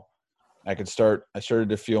while, I started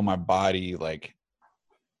to feel my body like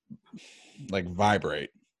vibrate.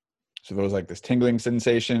 So there was like this tingling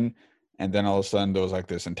sensation. And then all of a sudden there was like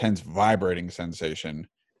this intense vibrating sensation.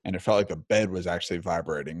 And it felt like the bed was actually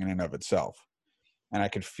vibrating in and of itself. And I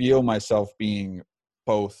could feel myself being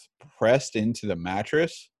both pressed into the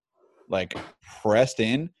mattress, like pressed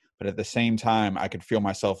in, but at the same time, I could feel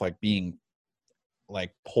myself like being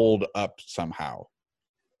like pulled up somehow.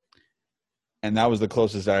 And that was the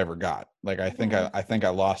closest I ever got. Like, I think I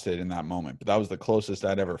lost it in that moment, but that was the closest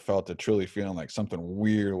I'd ever felt to truly feeling like something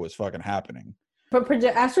weird was fucking happening. But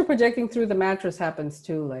astral projecting through the mattress happens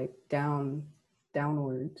too, like downwards.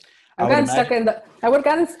 I've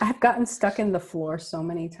gotten stuck in the floor so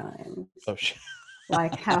many times. Oh shit.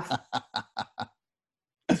 Like half.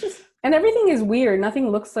 And everything is weird.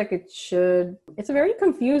 Nothing looks like it should. It's very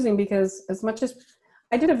confusing because as much as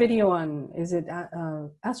I did a video on, is it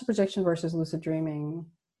astral projection versus lucid dreaming,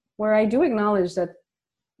 where I do acknowledge that,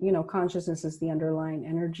 consciousness is the underlying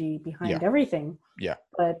energy behind everything. Yeah.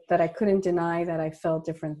 But that I couldn't deny that I felt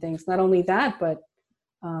different things. Not only that, but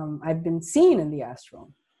I've been seen in the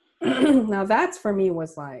astral. Now that's for me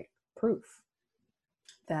was like proof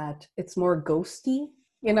that it's more ghosty,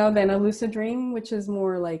 than a lucid dream, which is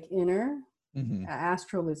more like inner. Mm-hmm.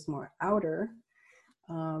 Astral is more outer,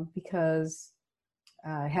 because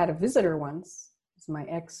I had a visitor once. It's my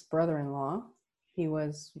ex-brother-in-law. He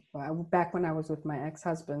was, back when I was with my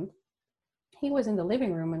ex-husband, he was in the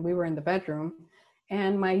living room and we were in the bedroom.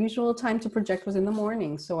 And my usual time to project was in the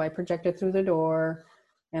morning. So I projected through the door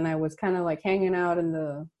and I was kind of like hanging out in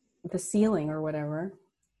the ceiling or whatever.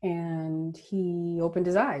 And he opened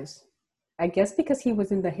his eyes. I guess because he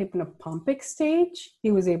was in the hypnopompic stage,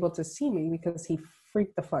 he was able to see me because he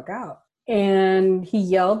freaked the fuck out. And he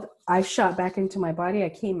yelled, I shot back into my body. I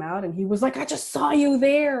came out and he was like, I just saw you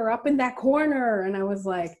there up in that corner. And I was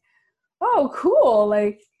like, oh, cool.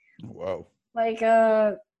 Like, whoa. Like,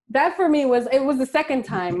 that for me was the second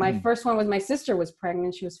time. My first one was my sister was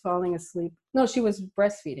pregnant. She was falling asleep. No, she was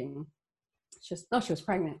breastfeeding. She was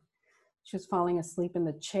pregnant. She was falling asleep in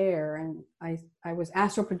the chair and I was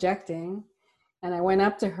astral projecting and I went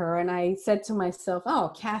up to her and I said to myself,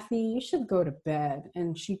 oh, Kathy, you should go to bed.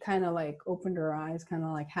 And she kind of like opened her eyes, kind of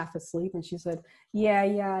like half asleep. And she said,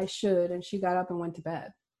 yeah, I should. And she got up and went to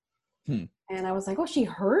bed. And I was like, oh, she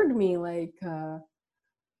heard me. Like,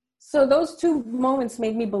 so those two moments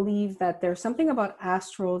made me believe that there's something about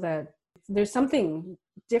astral, that there's something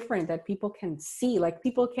different that people can see. Like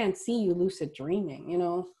people can't see you lucid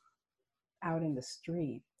dreaming, out in the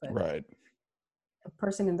street, but right. A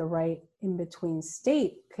person in the right in-between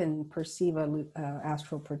state can perceive a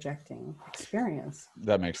astral projecting experience.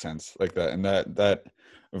 That makes sense, like that. And that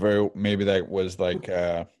maybe that was like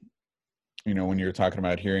when you were talking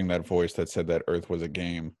about hearing that voice that said that Earth was a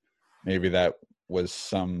game, maybe that was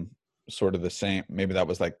some sort of the same, maybe that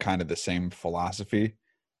was like kind of the same philosophy,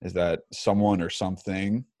 is that someone or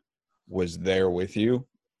something was there with you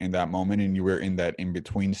in that moment and you were in that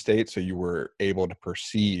in-between state, so you were able to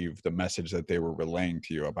perceive the message that they were relaying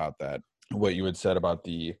to you about that. What you had said about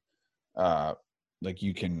the like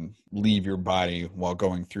you can leave your body while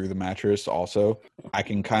going through the mattress also, I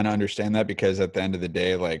can kind of understand that, because at the end of the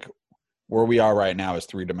day, like where we are right now is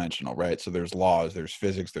three-dimensional, right? So there's laws, there's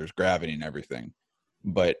physics, there's gravity and everything.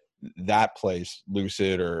 But that place,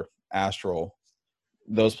 lucid or astral,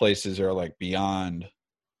 those places are like beyond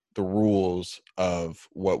the rules of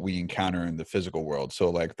what we encounter in the physical world. So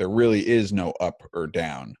like there really is no up or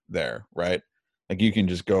down there, right? Like you can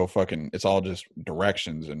just go it's all just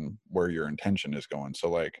directions and where your intention is going. So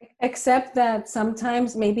like, except that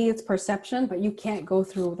sometimes maybe it's perception, but you can't go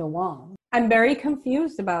through the wall. I'm very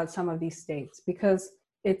confused about some of these states because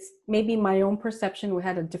it's maybe my own perception. We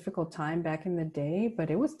had a difficult time back in the day,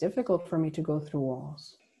 but it was difficult for me to go through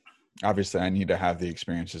walls. Obviously I need to have the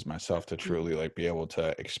experiences myself to truly like be able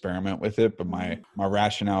to experiment with it. But my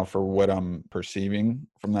rationale for what I'm perceiving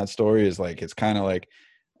from that story is like, it's kind of like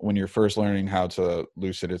when you're first learning how to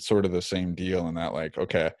lucid, it's sort of the same deal in that like,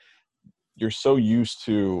 okay, you're so used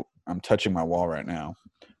to, I'm touching my wall right now.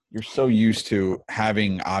 You're so used to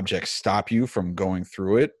having objects stop you from going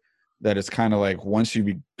through it that it's kind of like once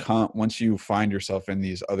you find yourself in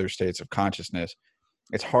these other states of consciousness,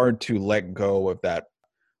 it's hard to let go of that,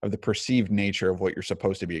 of the perceived nature of what you're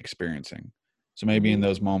supposed to be experiencing. So maybe in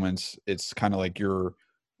those moments, it's kind of like you're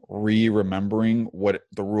remembering what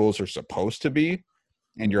the rules are supposed to be,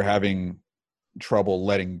 and you're having trouble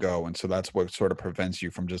letting go. And so that's what sort of prevents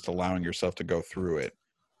you from just allowing yourself to go through it.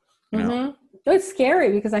 you know? Mm-hmm. It's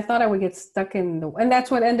scary because I thought I would get stuck and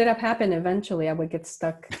that's what ended up happening. Eventually, I would get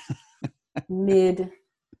stuck mid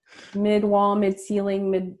wall, mid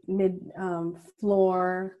ceiling, mid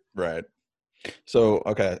floor. Right. So,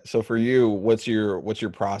 okay. So for you, what's your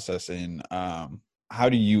process in, how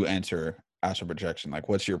do you enter astral projection? Like,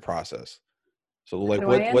 what's your process? So How like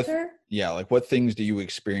do I what, enter? yeah, like what things do you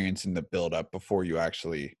experience in the build up before you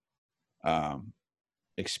actually, um,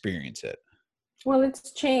 experience it? Well,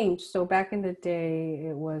 it's changed. So back in the day,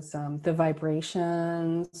 it was the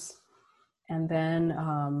vibrations and then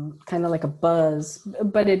kind of like a buzz,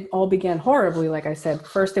 but it all began horribly. Like I said,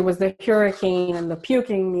 first it was the hurricane and the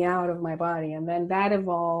puking me out of my body. And then that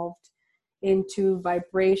evolved into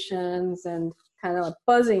vibrations and kind of like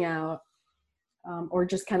buzzing out or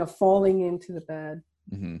just kind of falling into the bed.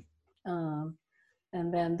 Mm-hmm. Um,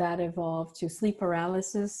 and then that evolved to sleep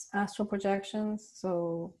paralysis astral projections.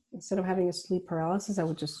 So instead of having a sleep paralysis, I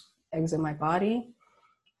would just exit my body.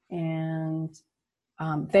 And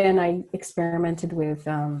then I experimented with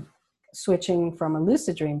switching from a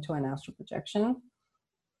lucid dream to an astral projection.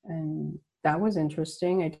 And that was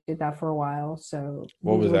interesting. I did that for a while. So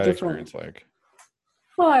What these was were that different. experience like?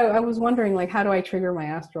 Well, I was wondering, like, how do I trigger my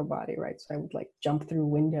astral body, right? So I would like jump through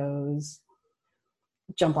windows,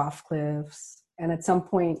 jump off cliffs. And at some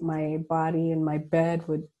point, my body and my bed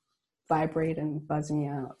would vibrate and buzz me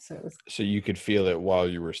out. So it was, So you could feel it while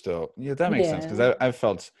you were still, yeah, that makes sense. Cause yeah. I've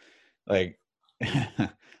felt like,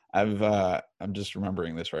 I'm just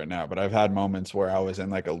remembering this right now, but I've had moments where I was in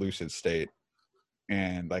like a lucid state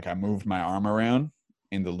and like I moved my arm around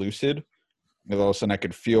in the lucid, and all of a sudden I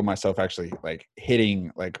could feel myself actually like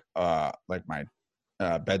hitting like my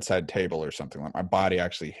bedside table or something. Like my body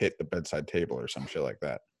actually hit the bedside table or some shit like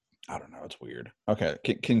that. I don't know. It's weird. Okay,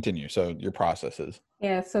 continue. So your processes.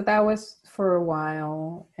 Yeah, so that was for a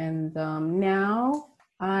while. And now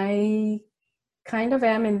I kind of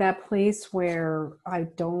am in that place where I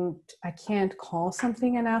can't call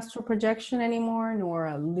something an astral projection anymore, nor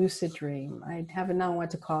a lucid dream. I haven't known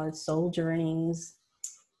what to call it, soul journeys.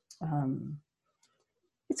 Um,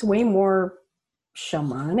 it's way more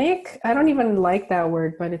shamanic. I don't even like that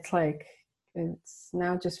word, but it's like, it's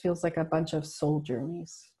now just feels like a bunch of soul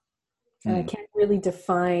journeys. And I Hmm. can't really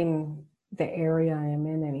define the area I am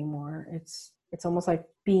in anymore. It's almost like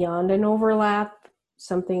beyond an overlap,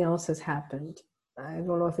 something else has happened. I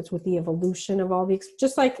don't know if it's with the evolution of all the,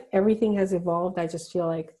 just like everything has evolved. I just feel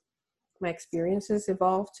like my experiences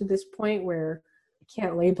evolved to this point where I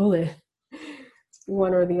can't label it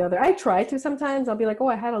one or the other. I try to sometimes. I'll be like, oh,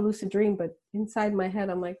 I had a lucid dream, but inside my head,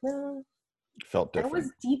 I'm like, no, Felt that was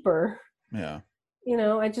different. deeper. Yeah.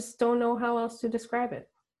 I just don't know how else to describe it.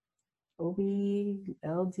 OB,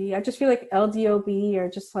 LD. I just feel like LDOB are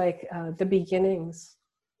just like the beginnings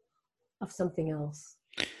of something else.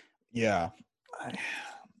 Yeah. I,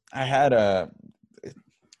 I had a,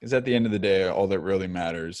 is at the end of the day, all that really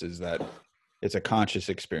matters is that it's a conscious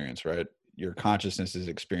experience, right? Your consciousness is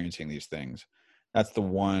experiencing these things. That's the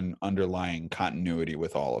one underlying continuity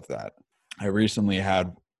with all of that. I recently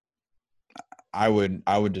had, I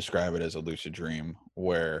would describe it as a lucid dream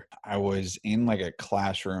where I was in like a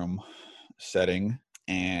classroom setting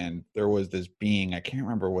and there was this being, I can't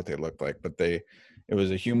remember what they looked like, but it was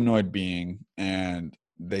a humanoid being, and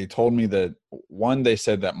they told me that one, they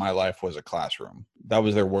said that my life was a classroom. That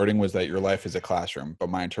was their wording, was that your life is a classroom. But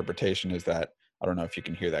my interpretation is that, I don't know if you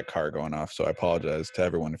can hear that car going off, so I apologize to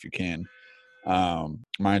everyone if you can.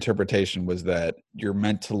 My interpretation was that you're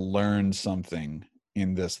meant to learn something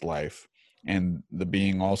in this life. And the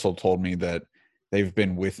being also told me that they've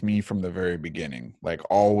been with me from the very beginning, like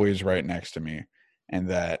always right next to me, and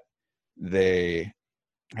that they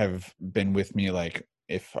have been with me, like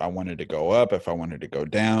if I wanted to go up, if I wanted to go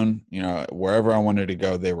down, wherever I wanted to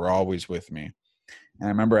go, they were always with me. And I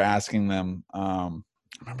remember asking them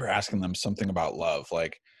something about love,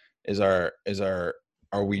 like,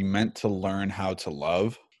 are we meant to learn how to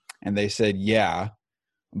love? And they said, yeah,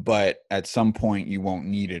 but at some point you won't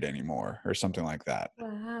need it anymore, or something like that.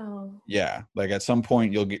 Wow. Yeah, like at some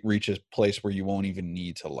point you'll reach a place where you won't even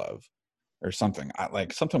need to love, or something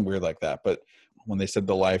like something weird like that. But when they said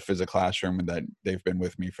the life is a classroom and that they've been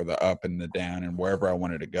with me for the up and the down and wherever I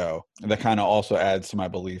wanted to go, that kind of also adds to my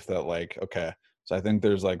belief that, like, okay, so I think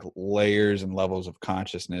there's like layers and levels of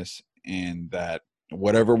consciousness, in that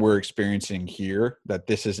whatever we're experiencing here, that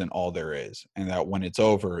this isn't all there is, and that when it's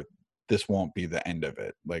over, this won't be the end of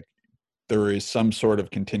it. Like, there is some sort of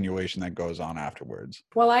continuation that goes on afterwards.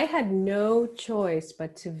 Well, I had no choice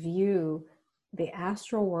but to view the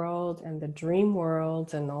astral world and the dream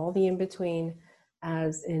world and all the in between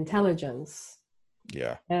as intelligence.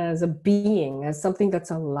 Yeah. as a being, as something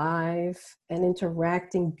that's alive and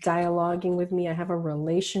interacting, dialoguing with me. I have a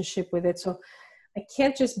relationship with it. So I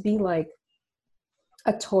can't just be like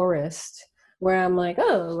a tourist where I'm like,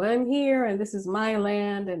 oh, I'm here and this is my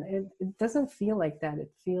land. And it doesn't feel like that.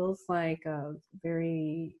 It feels like a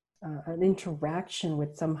very, an interaction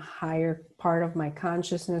with some higher part of my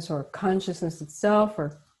consciousness or consciousness itself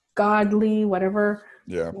or godly, whatever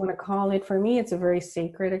you want to call it. For me, it's a very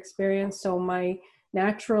sacred experience. So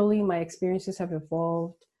naturally, my experiences have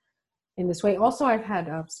evolved in this way. Also, I've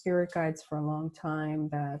had spirit guides for a long time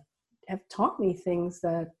that have taught me things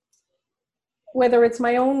that, whether it's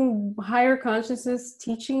my own higher consciousness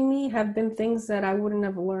teaching me, have been things that I wouldn't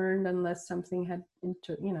have learned unless something had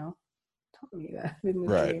taught me that in this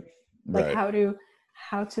way. Like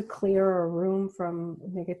how to clear a room from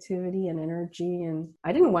negativity and energy. And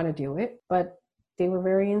I didn't want to do it, but they were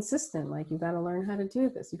very insistent. Like, you got to learn how to do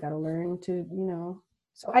this. You got to learn to,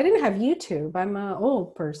 So I didn't have YouTube. I'm an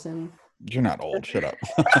old person. You're not old. Shut up.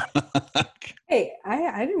 Hey,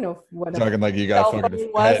 I didn't know what Talking like you got fucking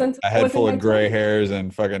a head full of gray hairs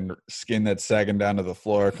and fucking skin that's sagging down to the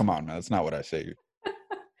floor. Come on, man. That's not what I say.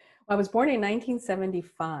 I was born in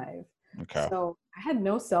 1975. Okay. So I had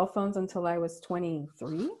no cell phones until I was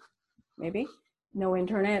 23, maybe. No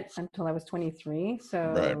internet until I was 23.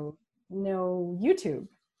 So no YouTube.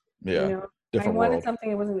 Yeah. Different I wanted world. Something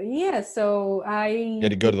that wasn't. Yeah. So you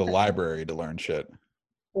had to go to the library to learn shit.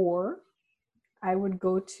 Or I would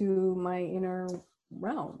go to my inner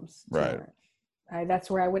realms. Right.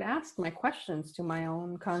 That's where I would ask my questions to my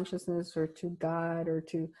own consciousness or to God or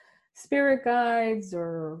to spirit guides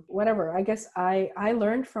or whatever. I guess I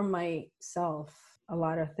learned from myself a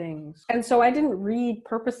lot of things. And so I didn't read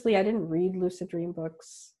lucid dream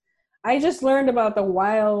books. I just learned about the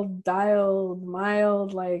wild, dialed,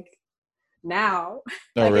 mild, like now.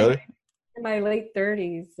 Oh, like really? In my late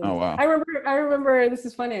 30s. Oh, wow. I remember, this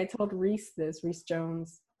is funny. I told Reese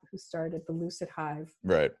Jones, who started the Lucid Hive.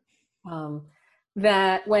 Right.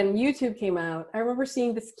 That when YouTube came out, I remember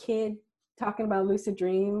seeing this kid talking about lucid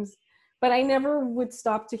dreams, but I never would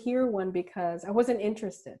stop to hear one because I wasn't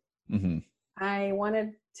interested. Mm-hmm. I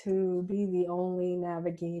wanted to be the only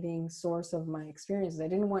navigating source of my experiences. I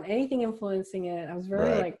didn't want anything influencing it. I was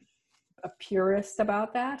very like a purist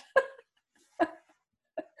about that.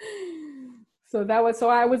 So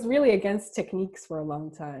I was really against techniques for a long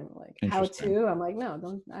time, like how to. I'm like,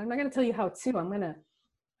 no, I'm not going to tell you how to.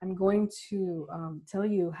 I'm going to tell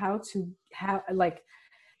you how, like,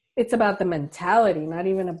 it's about the mentality, not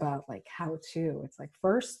even about like how to. It's like,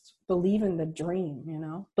 first believe in the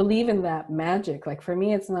dream, believe in that magic. Like, for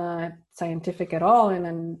me, it's not scientific at all. And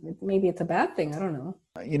then maybe it's a bad thing. I don't know.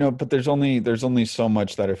 But there's only so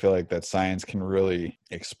much that I feel like that science can really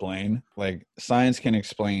explain. Like, science can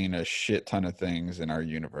explain a shit ton of things in our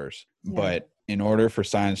universe, but in order for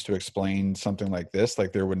science to explain something like this,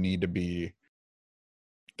 like there would need to be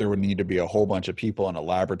a whole bunch of people in a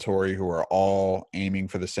laboratory who are all aiming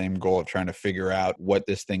for the same goal of trying to figure out what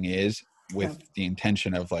this thing is, with the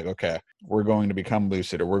intention of like, okay, we're going to become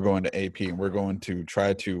lucid, or we're going to AP, and we're going to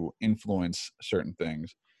try to influence certain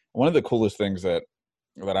things. One of the coolest things that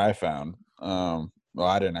I found, well,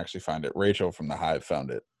 I didn't actually find it. Rachel from the Hive found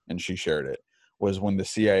it, and she shared it, was when the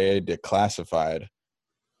CIA declassified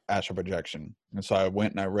astral projection. And so I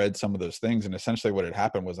went and I read some of those things, and essentially what had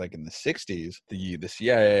happened was, like, in the 60s, the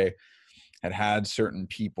CIA had certain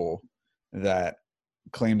people that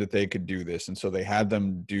claimed that they could do this, and so they had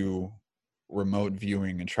them do remote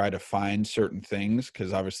viewing and try to find certain things,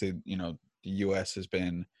 because obviously, the US is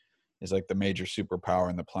like the major superpower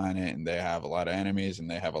on the planet, and they have a lot of enemies,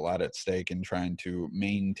 and they have a lot at stake in trying to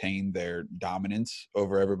maintain their dominance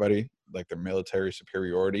over everybody, like their military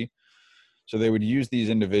superiority. So they would use these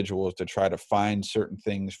individuals to try to find certain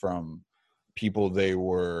things from people they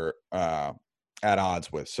were at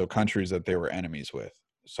odds with, so countries that they were enemies with.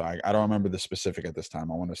 So I don't remember the specific at this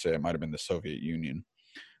time. I want to say it might have been the Soviet Union,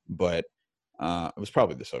 but it was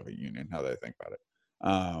probably the Soviet Union, now that I think about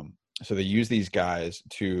it. So they use these guys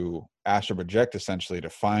to astral project, essentially, to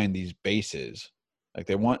find these bases. Like,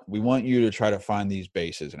 we want you to try to find these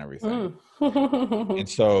bases and everything. And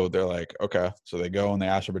so they're like, okay. So they go and they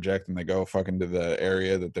astral project, and they go fucking to the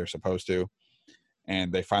area that they're supposed to,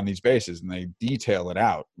 and they find these bases, and they detail it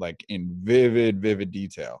out, like, in vivid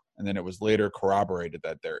detail. And then it was later corroborated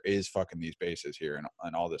that there is fucking these bases here,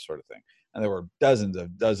 and all this sort of thing. And there were dozens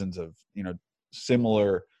of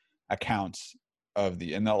similar accounts of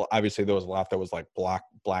and obviously there was a lot that was like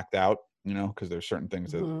blacked out, because there's certain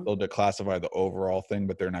things that they'll declassify the overall thing,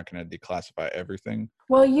 but they're not going to declassify everything.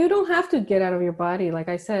 Well, you don't have to get out of your body. Like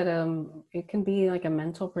I said, it can be like a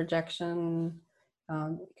mental projection.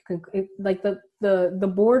 Like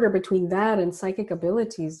the border between that and psychic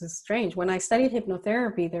abilities is strange. When I studied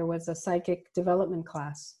hypnotherapy, there was a psychic development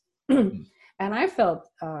class. And I felt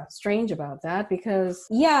strange about that because,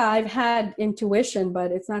 yeah, I've had intuition,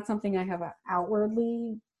 but it's not something I have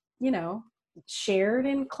outwardly, shared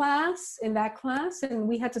in that class. And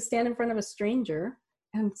we had to stand in front of a stranger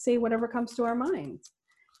and say whatever comes to our mind.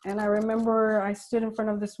 And I remember I stood in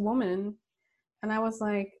front of this woman and I was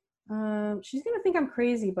like, she's going to think I'm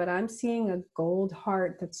crazy, but I'm seeing a gold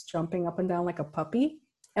heart that's jumping up and down like a puppy.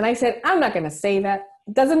 And I said, I'm not going to say that.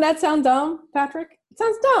 Doesn't that sound dumb, Patrick? It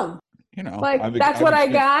sounds dumb. Like, that's what I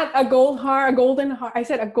got, a golden heart. I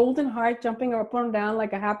said a golden heart jumping up and down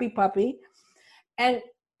like a happy puppy. And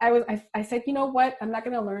I said, you know what? I'm not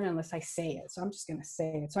going to learn unless I say it. So I'm just going to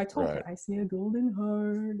say it. So I told her, I see a golden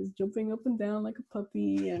heart is jumping up and down like a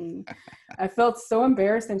puppy. And I felt so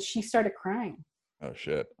embarrassed and she started crying. Oh,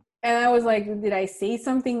 shit. And I was like, did I say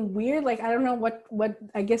something weird? Like, I don't know what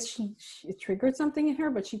I guess she triggered something in her,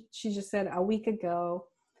 but she just said, a week ago,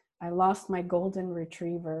 I lost my golden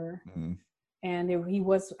retriever. And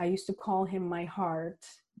I used to call him my heart.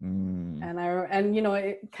 And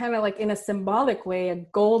it kind of like in a symbolic way, a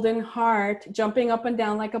golden heart jumping up and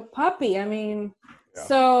down like a puppy. I mean,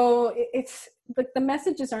 so it's like the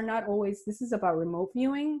messages are not always, this is about remote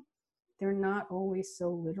viewing. They're not always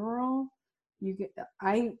so literal.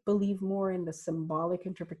 I believe more in the symbolic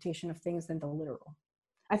interpretation of things than the literal.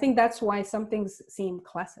 I think that's why some things seem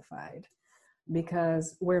classified,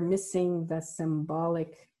 because we're missing the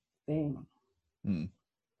symbolic thing.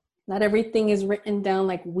 Not everything is written down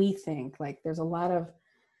like we think. Like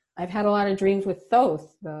I've had a lot of dreams with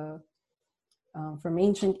Thoth, from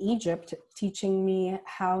ancient Egypt, teaching me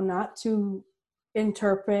how not to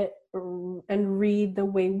interpret and read the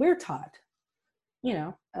way we're taught.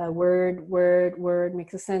 A word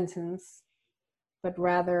makes a sentence, but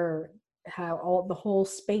rather how the whole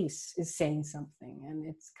space is saying something, and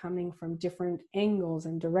it's coming from different angles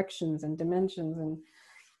and directions and dimensions.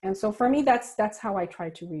 And so for me, that's how I try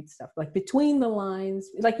to read stuff, like between the lines.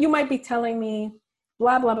 Like you might be telling me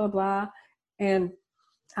blah, blah, blah, blah, and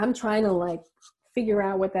I'm trying to like figure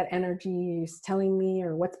out what that energy is telling me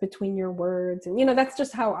or what's between your words. And, that's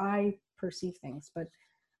just how I perceive things. But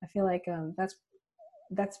I feel like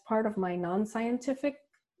that's part of my non-scientific,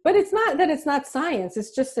 but it's not that it's not science.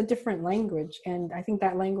 It's just a different language. And I think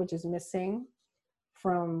that language is missing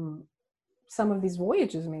from some of these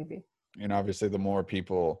voyages, maybe. And obviously the more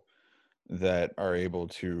people that are able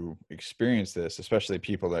to experience this, especially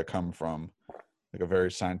people that come from like a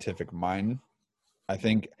very scientific mind, I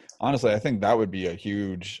think that would be a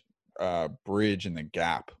huge bridge in the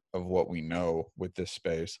gap of what we know with this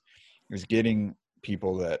space, is getting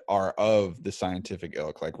people that are of the scientific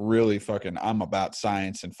ilk, like really fucking, I'm about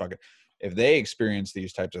science, and fucking, if they experience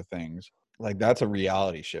these types of things, like that's a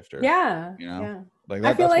reality shifter. Yeah. Like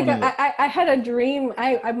that, I feel like I had a dream.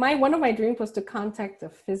 One of my dreams was to contact the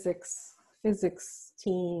physics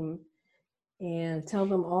team and tell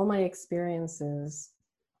them all my experiences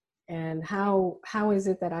and how is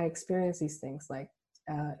it that I experience these things. Like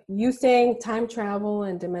you saying time travel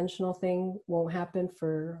and dimensional thing won't happen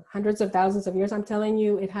for hundreds of thousands of years. I'm telling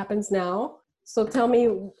you, it happens now. So tell me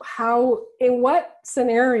in what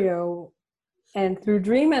scenario and through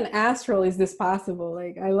dream and astral is this possible?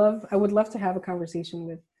 Like I would love to have a conversation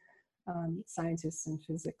with scientists and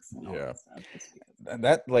physics and all that stuff. And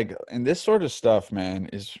that, like, and this sort of stuff, man,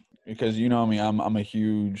 is because me, I'm a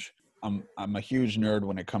huge nerd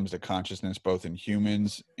when it comes to consciousness, both in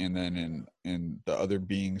humans and then in the other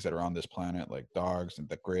beings that are on this planet, like dogs and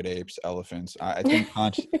the great apes, elephants. I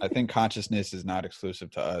think consciousness is not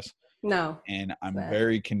exclusive to us. No. And I'm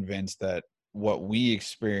very convinced that what we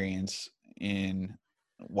experience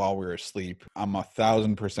while we're asleep, I'm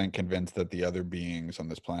 1,000% convinced that the other beings on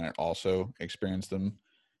this planet also experience them.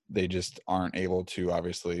 They just aren't able to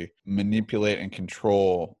obviously manipulate and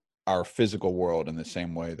control our physical world in the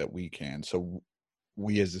same way that we can. So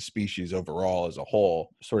we as a species overall, as a whole,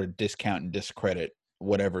 sort of discount and discredit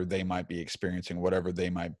whatever they might be experiencing, whatever they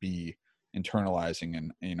might be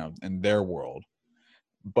internalizing in their world.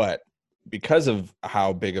 But because of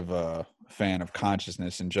how big of a fan of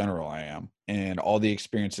consciousness in general I am, and all the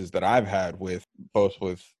experiences that I've had with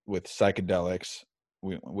psychedelics,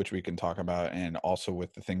 which we can talk about, and also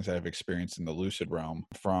with the things that I've experienced in the lucid realm,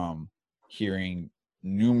 from hearing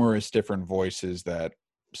numerous different voices that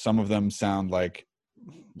some of them sound like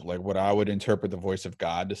what I would interpret the voice of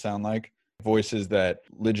God to sound like. voices that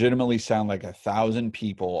legitimately sound like 1,000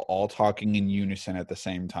 people all talking in unison at the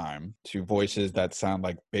same time, to voices that sound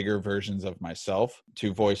like bigger versions of myself,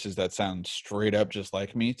 to voices that sound straight up just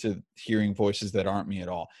like me, to hearing voices that aren't me at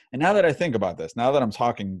all. And now that I think about this, now that I'm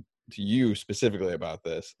talking to you specifically about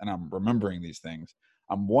this and I'm remembering these things,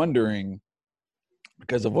 I'm wondering,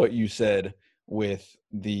 because of what you said with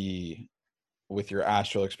your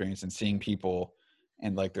astral experience and seeing people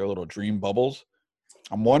and like their little dream bubbles,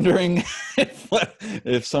 I'm wondering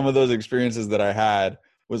if some of those experiences that I had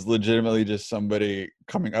was legitimately just somebody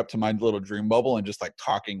coming up to my little dream bubble and just like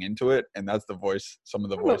talking into it, and that's the voice, some of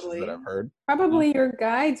the voices that I've heard. Probably your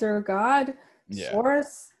guides or God,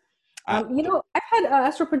 source. I've had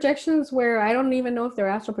astral projections where I don't even know if they're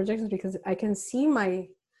astral projections, because I can see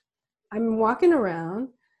I'm walking around,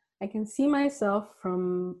 I can see myself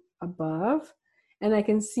from above, and I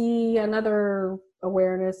can see another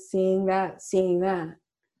awareness seeing that.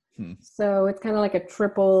 So it's kind of like a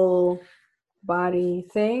triple body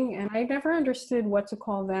thing, and I never understood what to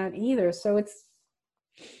call that either. So it's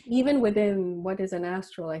even within what is an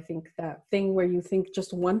astral, I think that thing where you think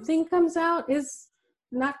just one thing comes out is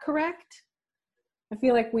not correct. I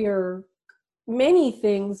feel like we are many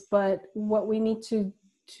things, but what we need to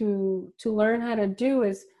learn how to do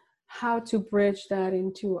is how to bridge that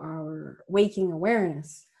into our waking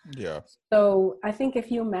awareness. Yeah. So I think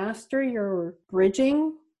if you master your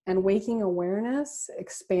bridging and waking awareness,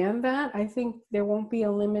 expand that, I think there won't be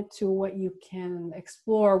a limit to what you can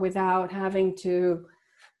explore without having to,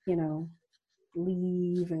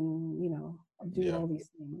 leave and, do all these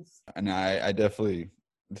things. And I definitely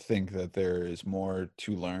think that there is more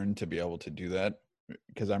to learn to be able to do that,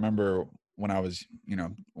 because I remember when I was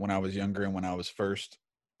younger and when I was first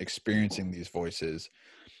experiencing these voices,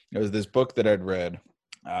 there was this book that I'd read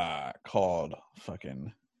called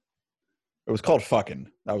Fucking. It was called Fucking.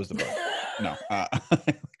 That was the book. No,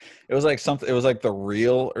 it was like something. It was like The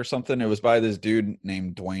Real or something. It was by this dude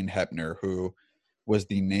named Dwayne Hepner, who was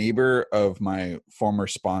the neighbor of my former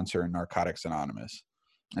sponsor in Narcotics Anonymous.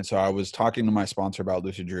 And so I was talking to my sponsor about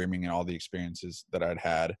lucid dreaming and all the experiences that I'd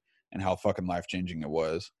had and how fucking life-changing it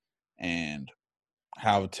was. And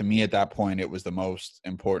how, to me at that point, it was the most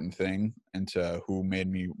important thing. And to who made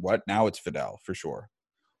me what? Now it's Fidel, for sure.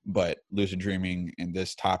 But lucid dreaming in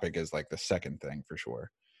this topic is like the second thing, for sure.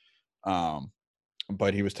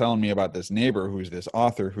 But he was telling me about this neighbor who's this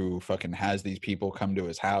author who fucking has these people come to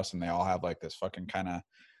his house, and they all have like this fucking kind of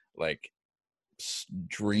like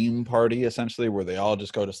dream party, essentially, where they all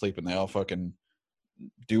just go to sleep and they all fucking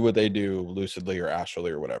do what they do lucidly or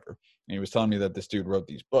astrally or whatever. And he was telling me that this dude wrote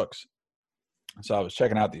these books. So I was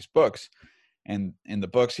checking out these books, and in the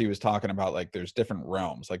books he was talking about like there's different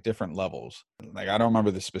realms, like different levels. Like I don't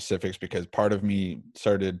remember the specifics, because part of me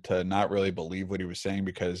started to not really believe what he was saying,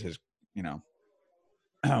 because his,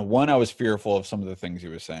 one, I was fearful of some of the things he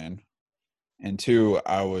was saying, and two,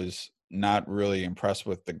 I was not really impressed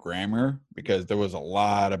with the grammar, because there was a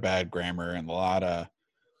lot of bad grammar and a lot of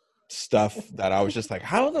stuff that I was just like,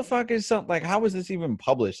 how the fuck is something like, how is this even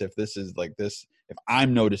published if this is like this, if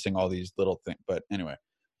I'm noticing all these little things. But anyway,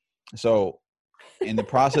 so in the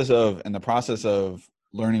process of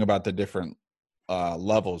learning about the different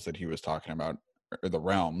levels that he was talking about, or the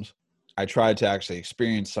realms, I tried to actually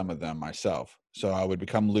experience some of them myself. So I would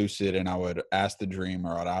become lucid and I would ask the dream,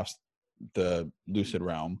 or I'd ask the lucid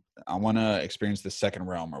realm, I want to experience the second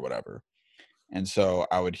realm or whatever. And so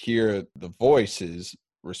I would hear the voices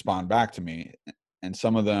respond back to me. And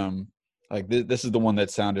some of them, like this is the one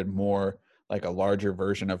that sounded more like a larger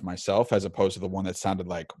version of myself, as opposed to the one that sounded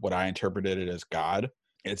like what I interpreted it as God.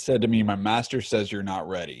 It said to me, "My master says you're not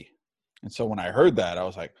ready." And so when I heard that, I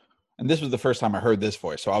was like, and this was the first time I heard this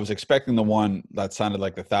voice. So I was expecting the one that sounded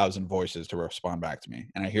like the 1,000 voices to respond back to me.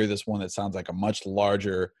 And I hear this one that sounds like a much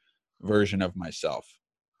larger version of myself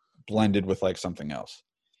blended with like something else.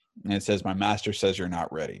 And it says, "My master says you're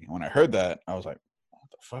not ready." And when I heard that, I was like, what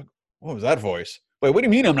the fuck? What was that voice? Wait, what do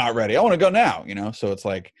you mean I'm not ready? I want to go now, So it's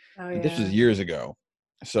like, this was years ago.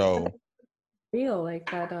 So real like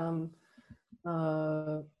that.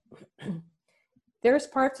 There's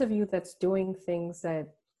parts of you that's doing things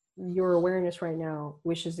that your awareness right now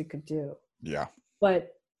wishes it could do. Yeah.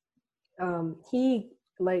 But he,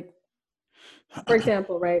 like, for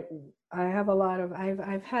example, right, I have a lot of,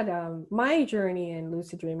 I've had my journey in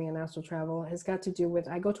lucid dreaming and astral travel has got to do with,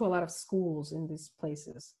 I go to a lot of schools in these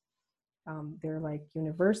places. They're like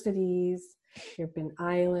universities, there have been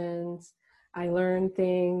islands. I learn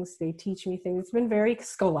things, they teach me things. It's been very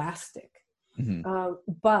scholastic. Mm-hmm.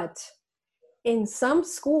 But in some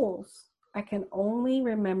schools, I can only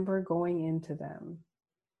remember going into them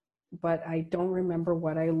but I don't remember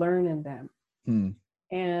what I learned in them.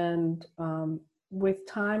 And with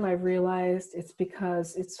time, I realized it's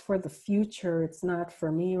because it's for the future. It's not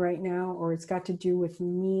for me right now, or it's got to do with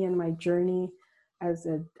me and my journey as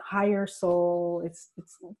a higher soul. It's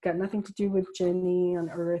got nothing to do with Jenny on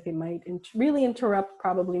Earth. It might really interrupt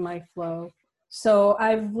probably my flow. So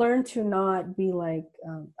I've learned to not be like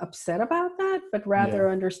upset about that, but rather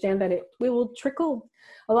understand that it will trickle.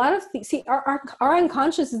 A lot of things. See, our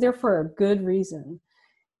unconscious is there for a good reason.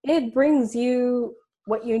 It brings you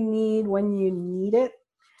what you need when you need it,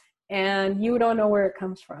 and you don't know where it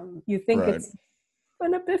comes from. You think it's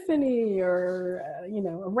an epiphany or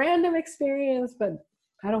a random experience, but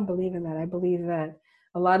I don't believe in that. I believe that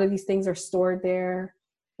a lot of these things are stored there,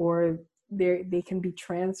 or they can be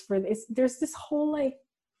transferred. There's this whole like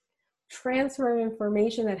transfer of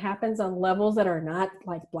information that happens on levels that are not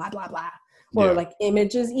like blah blah blah, or like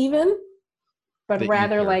images even, but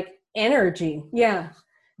rather like energy.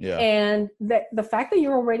 And the fact that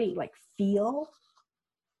you already like feel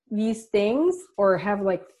these things or have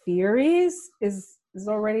like theories is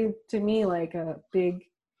already to me like a big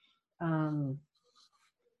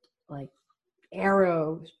like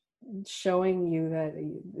arrow showing you that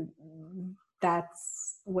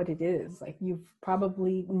that's what it is. Like you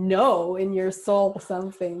probably know in your soul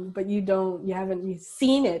something, but you haven't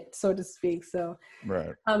seen it, so to speak. So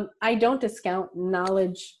I don't discount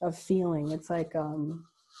knowledge of feeling. It's like a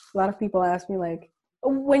lot of people ask me like,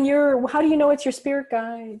 how do you know it's your spirit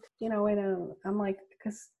guide? And I'm like,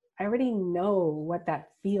 because I already know what that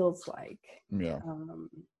feels like.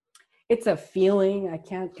 It's a feeling. I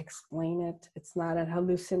can't explain it. It's not a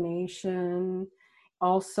hallucination.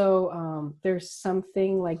 Also, there's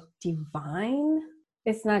something like divine.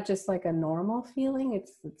 It's not just like a normal feeling.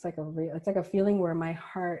 It's like a feeling where my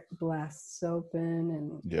heart blasts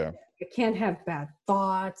open and I can't have bad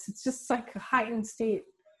thoughts. It's just like a heightened state.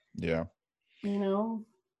 The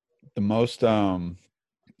most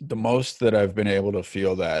that I've been able to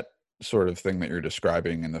feel that sort of thing that you're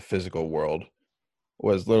describing in the physical world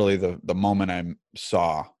was literally the moment I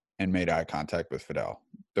saw and made eye contact with Fidel.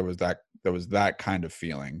 There was that kind of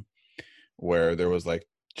feeling where there was like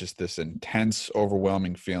just this intense,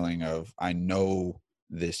 overwhelming feeling of, I know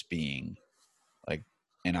this being, like,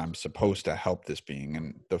 and I'm supposed to help this being.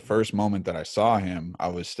 And the first moment that I saw him,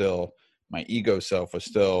 my ego self was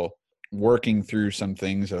still working through some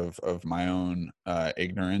things of my own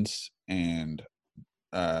ignorance and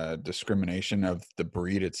discrimination of the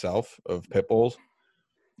breed itself of pit bulls.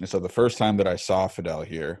 And so the first time that I saw Fidel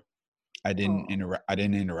here, I didn't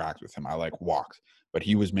interact with him. I like walked, but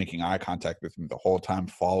he was making eye contact with me the whole time,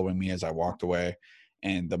 following me as I walked away.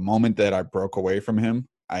 And the moment that I broke away from him,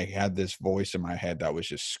 I had this voice in my head that was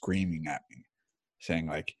just screaming at me, saying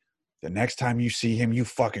like, the next time you see him, you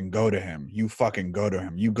fucking go to him. You fucking go to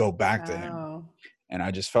him. You go back to him. And I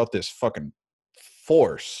just felt this fucking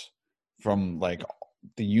force from like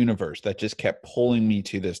the universe that just kept pulling me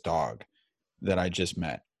to this dog that I just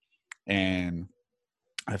met. And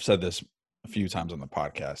I've said this a few times on the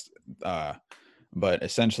podcast, but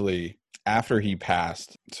essentially after he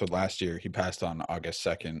passed, so last year he passed on August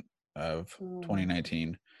 2nd of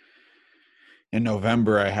 2019. In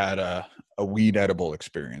November, I had a weed edible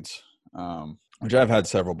experience, which I've had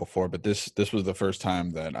several before, but this was the first time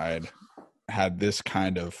that I had this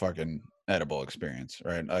kind of fucking edible experience,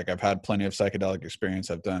 right? Like I've had plenty of psychedelic experience.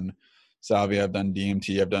 I've done salvia, I've done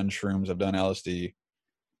DMT, I've done shrooms, I've done LSD,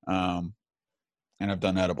 and I've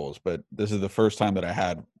done edibles, but this is the first time that I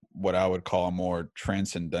had what I would call a more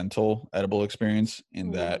transcendental edible experience,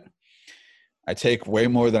 in that I take way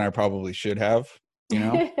more than I probably should have,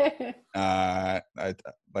 I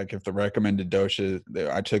like, if the recommended dosage,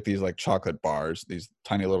 I took these like chocolate bars, these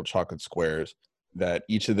tiny little chocolate squares that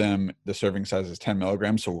each of them, the serving size is 10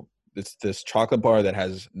 milligrams. So it's this chocolate bar that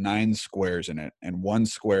has 9 squares in it, and 1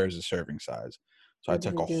 square is a serving size. So I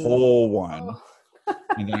took a whole one,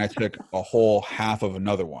 and then I took a whole half of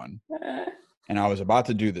another one, and I was about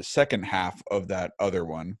to do the second half of that other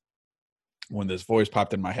one when this voice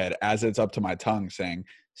popped in my head as it's up to my tongue saying,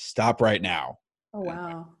 "Stop right now." Oh,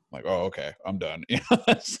 wow. I'm like, oh, okay, I'm done.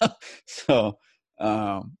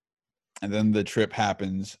 And then the trip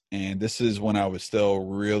happens, and this is when I was still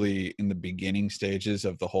really in the beginning stages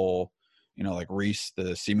of the whole, like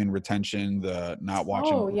the semen retention, the not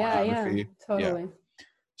watching pornography. Yeah, totally.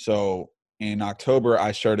 So in October,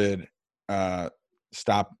 I started I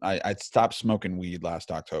stopped smoking weed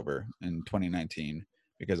last October in 2019,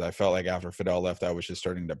 because I felt like after Fidel left, I was just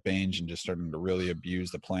starting to binge and just starting to really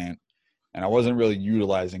abuse the plant. And I wasn't really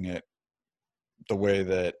utilizing it the way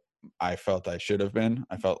that I felt I should have been.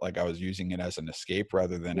 I felt like I was using it as an escape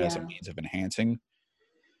rather than as a Yeah. means of enhancing.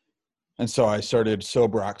 And so I started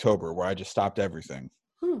Sober October, where I just stopped everything,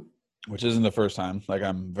 which isn't the first time. Like,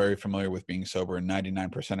 I'm very familiar with being sober, and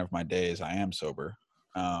 99% of my days I am sober.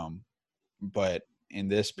 But in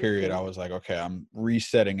this period, I was like, okay, I'm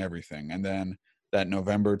resetting everything. And then that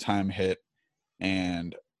November time hit,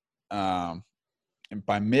 and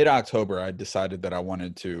by mid-October, I decided that I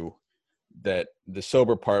wanted to, that the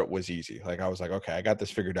sober part was easy. Like, I was like, okay, I got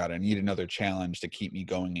this figured out. I need another challenge to keep me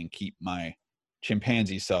going and keep my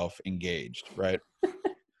chimpanzee self engaged, right?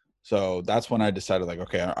 So that's when I decided, like,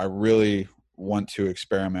 okay, I really want to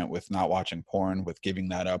experiment with not watching porn, with giving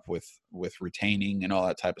that up, with retaining and all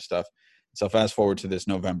that type of stuff. So fast forward to this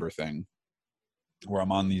November thing where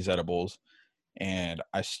I'm on these edibles, and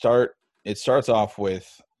it starts off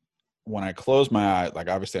with, when I close my eye, like,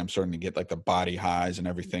 obviously I'm starting to get like the body highs and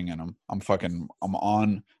everything, and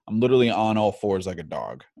I'm literally on all fours like a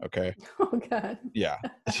dog. Okay. Oh God. Yeah.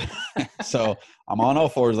 So I'm on all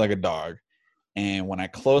fours like a dog. And when I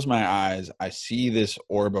close my eyes, I see this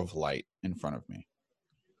orb of light in front of me.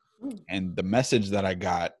 And the message that I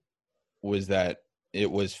got was that it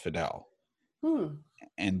was Fidel.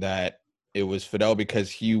 And that it was Fidel because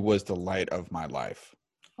he was the light of my life.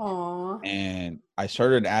 Aww. And I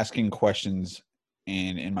started asking questions,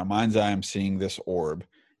 and in my mind's eye, I'm seeing this orb,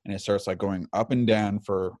 and it starts like going up and down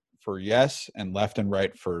for yes, and left and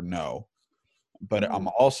right for no. But I'm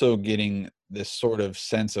also getting this sort of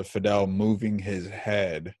sense of Fidel moving his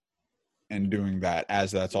head and doing that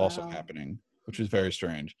as that's also happening, which was very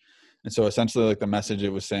strange. And so essentially, like, the message it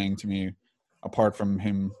was saying to me, apart from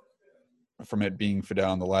it being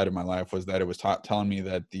Fidel and the light of my life, was that it was telling me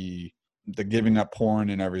that the giving up porn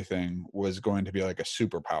and everything was going to be like a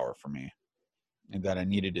superpower for me, and that I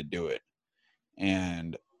needed to do it.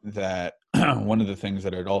 And that one of the things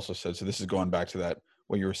that it also said, so this is going back to that,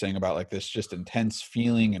 what you were saying about like this just intense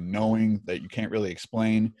feeling and knowing that you can't really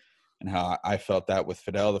explain, and how I felt that with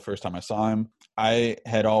Fidel the first time I saw him. I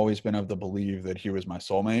had always been of the belief that he was my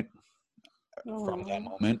soulmate from that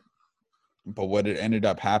moment. But what it ended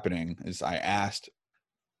up happening is I asked,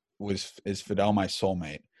 is Fidel my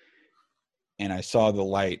soulmate? And I saw the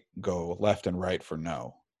light go left and right for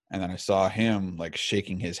no. And then I saw him like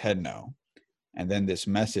shaking his head no. And then this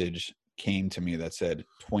message came to me that said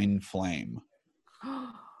twin flame.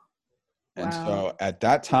 And so at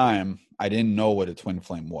that time, I didn't know what a twin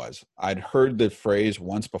flame was. I'd heard the phrase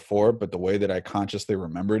once before, but the way that I consciously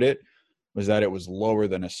remembered it was that it was lower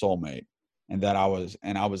than a soulmate. And that I was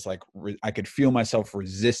like, I could feel myself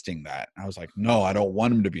resisting that. I was like, no, I don't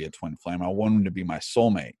want him to be a twin flame. I want him to be my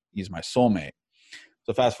soulmate. He's my soulmate.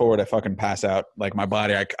 So fast forward, I fucking pass out. Like, my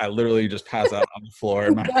body, I literally just pass out on the floor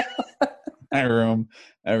in my room,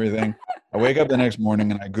 everything. I wake up the next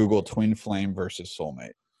morning and I Google twin flame versus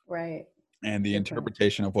soulmate. Right. And the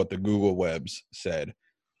interpretation of what the Google webs said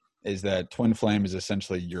is that twin flame is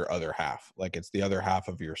essentially your other half. Like, it's the other half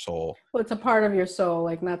of your soul. Well, it's a part of your soul,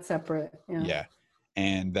 like not separate. Yeah.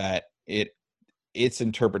 And that its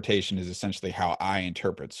interpretation is essentially how I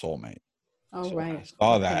interpret soulmate. Oh, so right. When I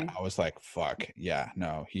saw that, I was like, fuck, yeah,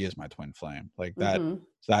 no, he is my twin flame. Like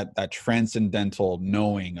that transcendental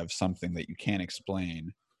knowing of something that you can't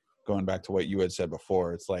explain. Going back to what you had said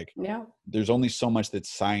before, it's like, there's only so much that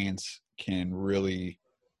science can really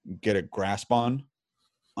get a grasp on,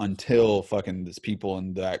 until fucking this people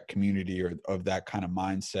in that community or of that kind of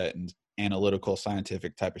mindset and analytical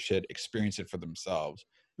scientific type of shit experience it for themselves,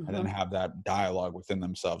 and then have that dialogue within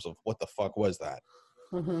themselves of what the fuck was that?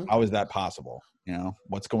 How is that possible? You know,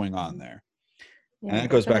 what's going on there? And that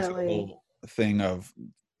goes back to the whole thing of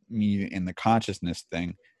me in the consciousness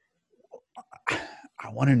thing. I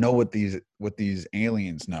want to know what these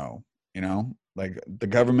aliens know, you know, like the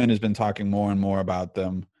government has been talking more and more about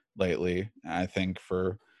them lately. I think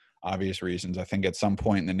for obvious reasons. I think at some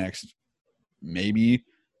point in the next maybe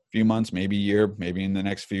few months, maybe year, maybe in the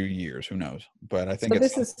next few years, who knows? But I think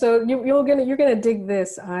you're gonna dig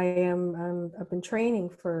this. I've been training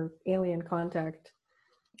for alien contact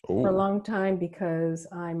for a long time because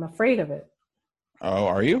I'm afraid of it. Oh,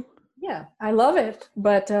 are you? Yeah, I love it,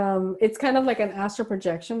 but it's kind of like an astral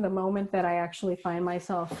projection. The moment that I actually find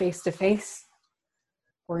myself face to face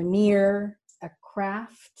or near a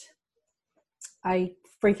craft, I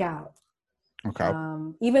freak out. Okay.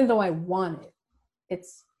 Even though I want it,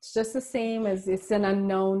 it's just the same as it's an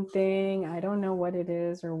unknown thing. I don't know what it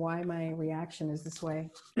is or why my reaction is this way.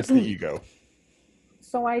 It's the ego.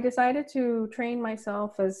 So I decided to train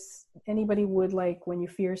myself as anybody would, like when you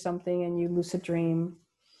fear something and you lucid dream,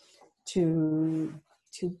 to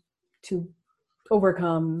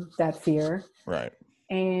overcome that fear. Right.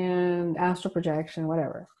 and astral projection,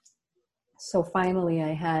 whatever. So finally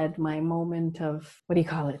I had my moment of, what do you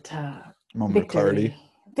call it? Moment of clarity.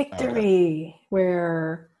 Victory,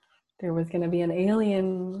 where there was going to be an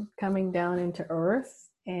alien coming down into Earth,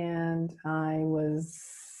 and I was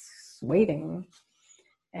waiting.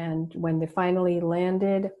 And when they finally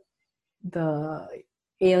landed, the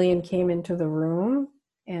alien came into the room,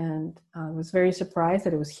 and I was very surprised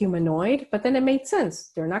that it was humanoid, but then it made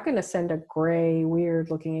sense. They're not going to send a gray,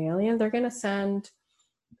 weird-looking alien. They're going to send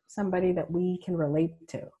somebody that we can relate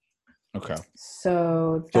to. Okay.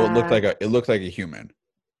 So it looked like a human.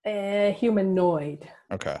 A humanoid.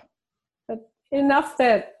 Okay. But enough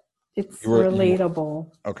that it's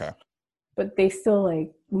relatable. Okay. But they still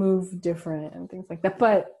like move different and things like that.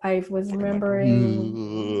 But I was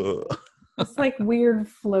remembering this like weird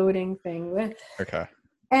floating thing. Okay.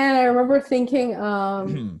 And I remember thinking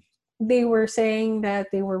they were saying that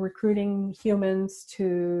they were recruiting humans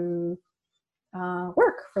to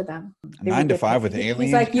work for them. 9 to 5 with aliens.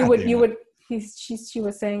 He's like, she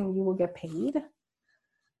was saying you will get paid.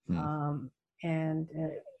 And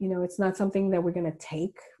it's not something that we're going to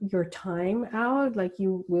take your time out. Like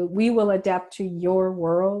we will adapt to your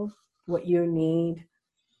world, what you need.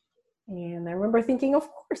 And I remember thinking, of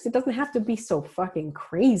course, it doesn't have to be so fucking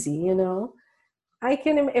crazy, you know.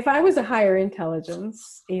 If I was a higher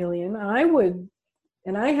intelligence alien, I would,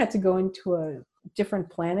 and I had to go into a different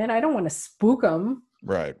planet. I don't want to spook them.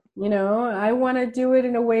 Right. You know, I want to do it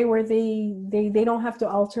in a way where they don't have to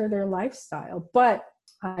alter their lifestyle. But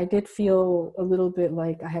I did feel a little bit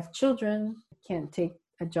like I have children. I can't take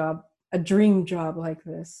a dream job like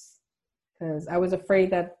this, because I was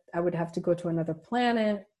afraid that I would have to go to another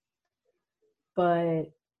planet.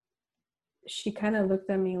 But she kind of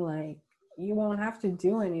looked at me like, you won't have to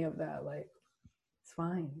do any of that. Like, it's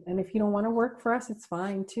fine. And if you don't want to work for us, it's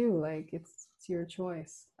fine too. Like, it's your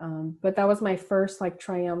choice. But that was my first like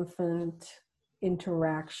triumphant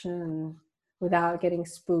interaction without getting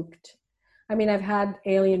spooked. I mean, I've had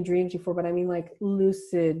alien dreams before, but I mean like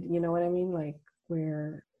lucid, you know what I mean? Like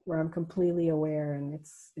where I'm completely aware, and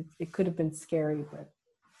it could have been scary, but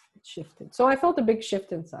it shifted. So I felt a big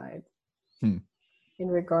shift inside in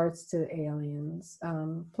regards to aliens.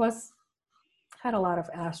 Plus, had a lot of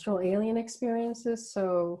astral alien experiences.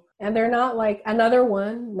 So, and they're not like another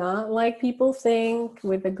one, not like people think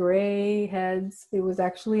with the gray heads. It was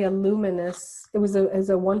actually a luminous, it was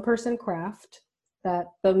a one-person craft that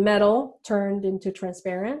the metal turned into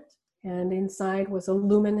transparent, and inside was a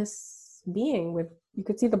luminous being with, you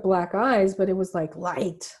could see the black eyes, but it was like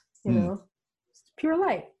light, you know, pure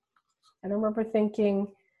light. And I remember thinking,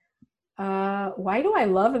 why do I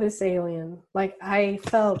love this alien? Like I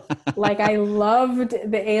felt like I loved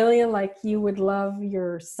the alien like you would love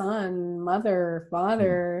your son, mother,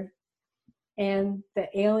 father. And the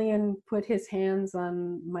alien put his hands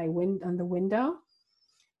on on the window,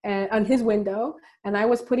 and on his window, and I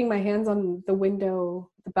was putting my hands on the window,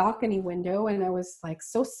 the balcony window, and I was like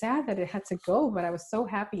so sad that it had to go, but I was so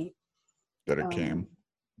happy that it came,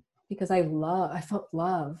 because I felt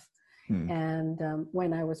love. And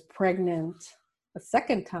when I was pregnant a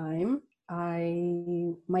second time,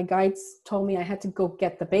 my guides told me I had to go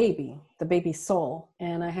get the baby's soul,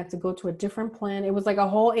 and I had to go to a different planet. It was like a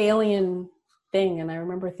whole alien thing, and I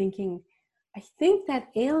remember thinking, I think that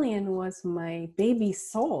alien was my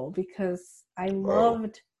baby's soul, because I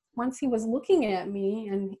loved, once he was looking at me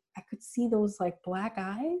and I could see those like black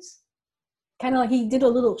eyes, kind of like he did a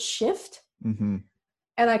little shift. And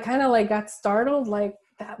I kind of like got startled, like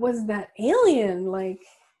that was that alien. Like,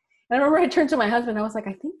 and I remember I turned to my husband, I was like,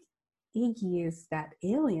 I think Iggy is that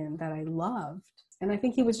alien that I loved. And I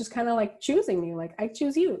think he was just kind of like choosing me, like, I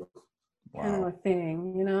choose you. Kind of a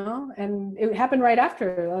thing, you know? And it happened right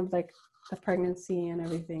after, like, the pregnancy and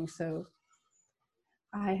everything. So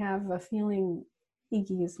I have a feeling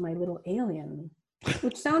Iggy is my little alien,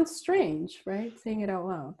 which sounds strange, right? Saying it out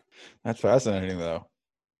loud. That's fascinating, though.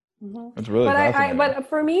 It's really fascinating. But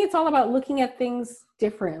for me, it's all about looking at things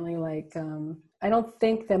differently. Like, I don't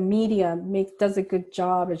think the media does a good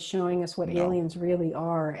job at showing us what aliens really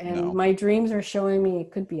are. And my dreams are showing me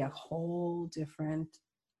it could be a whole different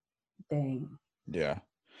thing. Yeah.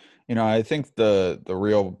 You know, I think the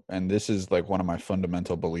real, and this is like one of my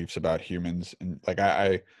fundamental beliefs about humans, and like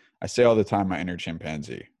I say all the time, my inner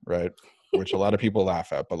chimpanzee, right? Which a lot of people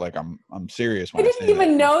laugh at, but like I'm serious when I didn't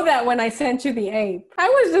even know that when I sent you the ape. I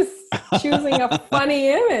was just choosing a funny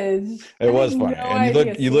image. It was funny,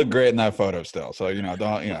 and you look great in that photo still. So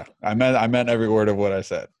I meant every word of what I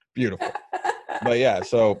said. Beautiful. But yeah,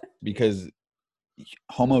 so because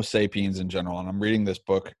Homo sapiens in general, and I'm reading this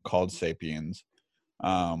book called Sapiens.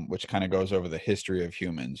 which kind of goes over the history of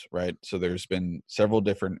humans, right? So there's been several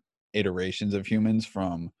different iterations of humans,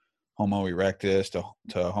 from Homo erectus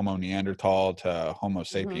to Homo neanderthal to Homo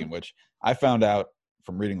sapien, which I found out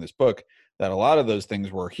from reading this book that a lot of those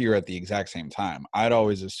things were here at the exact same time. I'd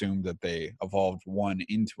always assumed that they evolved one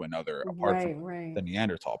into another apart from the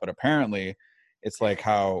Neanderthal, but apparently it's like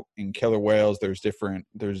how in killer whales there's different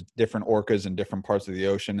orcas in different parts of the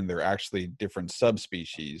ocean, and they're actually different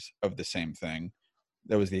subspecies of the same thing.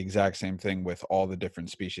 That was the exact same thing with all the different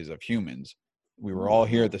species of humans. We were all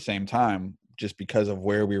here at the same time, just because of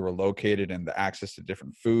where we were located and the access to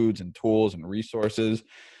different foods and tools and resources.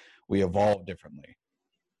 We evolved differently.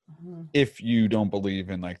 If you don't believe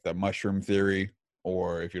in like the mushroom theory,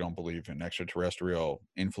 or if you don't believe in extraterrestrial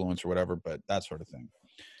influence or whatever, but that sort of thing.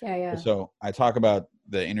 Yeah. So I talk about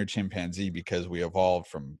the inner chimpanzee because we evolved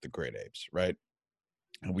from the great apes, right?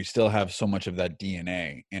 And we still have so much of that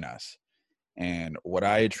DNA in us. And what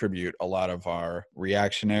I attribute a lot of our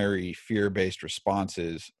reactionary, fear-based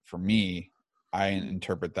responses, for me, I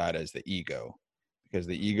interpret that as the ego, because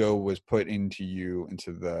the ego was put into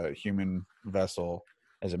the human vessel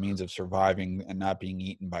as a means of surviving and not being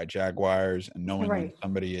eaten by jaguars, and knowing when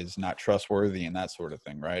somebody is not trustworthy and that sort of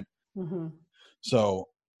thing, right? So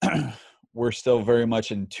we're still very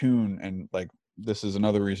much in tune, and like, this is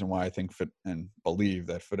another reason why I think and believe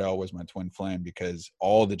that Fidel was my twin flame, because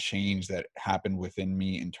all the change that happened within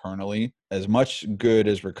me internally, as much good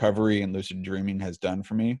as recovery and lucid dreaming has done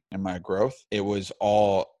for me and my growth, it was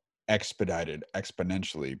all expedited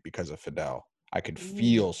exponentially because of Fidel. I could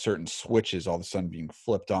feel certain switches all of a sudden being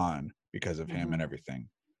flipped on because of him and everything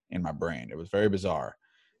in my brain. It was very bizarre.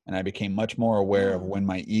 And I became much more aware of when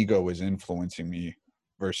my ego was influencing me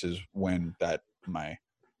versus when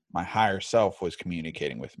my higher self was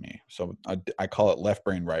communicating with me. So I call it left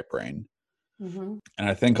brain, right brain. And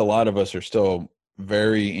I think a lot of us are still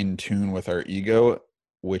very in tune with our ego,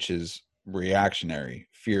 which is reactionary,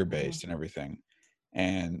 fear-based and everything.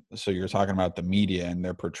 And so you're talking about the media and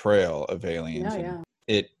their portrayal of aliens. And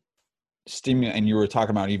it stimulate, and you were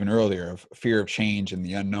talking about even earlier, of fear of change and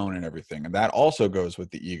the unknown and everything. And that also goes with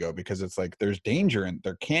the ego, because it's like there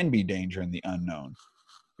can be danger in the unknown.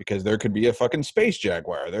 Because there could be a fucking space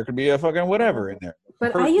jaguar. There could be a fucking whatever in there.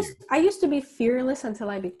 But I used to be fearless until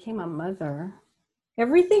I became a mother.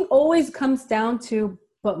 Everything always comes down to,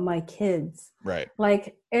 but my kids. Right.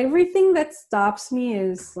 Like everything that stops me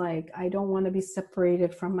is like, I don't want to be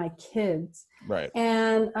separated from my kids. Right.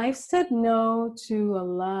 And I've said no to a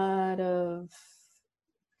lot of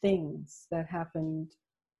things that happened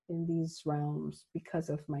in these realms because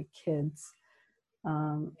of my kids.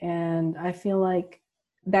 And I feel like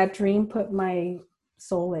that dream put my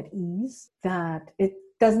soul at ease, that it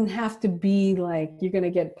doesn't have to be like you're going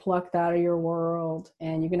to get plucked out of your world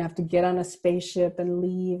and you're going to have to get on a spaceship and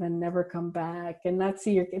leave and never come back and not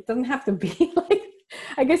see it doesn't have to be like,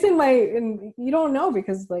 I guess you don't know,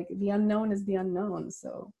 because like the unknown is the unknown.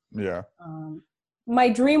 So yeah. My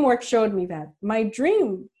dream work showed me that. My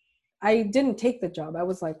dream, I didn't take the job. I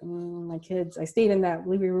was like, my kids, I stayed in that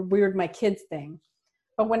weird my kids thing.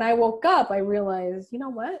 But when I woke up, I realized, you know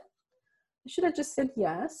what? I should have just said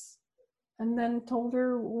yes, and then told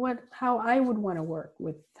her how I would want to work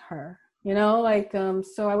with her.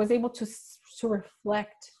 So I was able to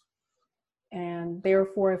reflect, and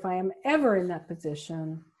therefore, if I am ever in that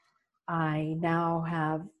position, I now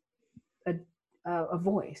have a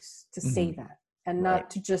voice to say that, and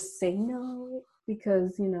not to just say no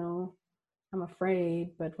because I'm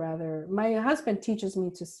afraid, but rather my husband teaches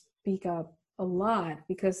me to speak up a lot,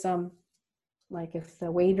 because like if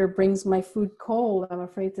the waiter brings my food cold, I'm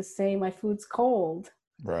afraid to say my food's cold.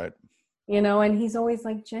 Right. And he's always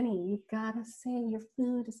like, Jenny, you gotta say your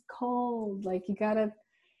food is cold. Like you gotta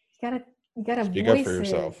speak voice up for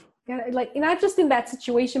yourself. Like not just in that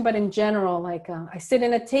situation, but in general. Like I sit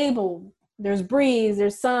in a table, there's breeze,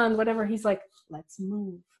 there's sun, whatever. He's like, let's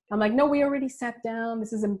move. I'm like, no, we already sat down.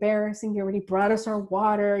 This is embarrassing. You already brought us our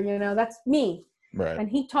water. That's me. Right. And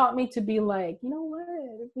he taught me to be like, you know what,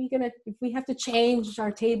 if we have to change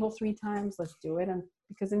our table 3 times, let's do it. And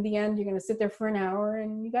because in the end, you're going to sit there for an hour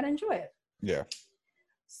and you got to enjoy it. Yeah.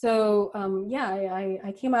 So,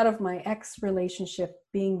 I came out of my ex relationship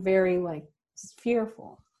being very like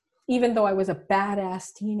fearful, even though I was a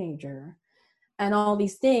badass teenager and all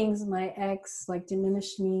these things. My ex like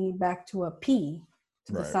diminished me back to a pea,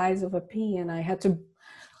 to the size of a pea. And I had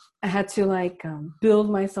to like build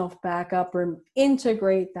myself back up or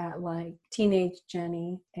integrate that like teenage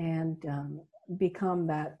Jenny and become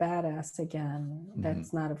that badass again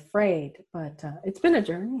that's not afraid. But it's been a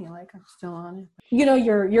journey. Like, I'm still on it. You know,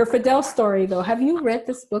 your Fidel story though, have you read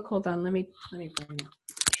this book? Hold on, let me bring it up.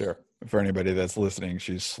 Sure. For anybody that's listening,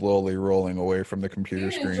 she's slowly rolling away from the computer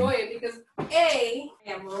screen. Enjoy it because A,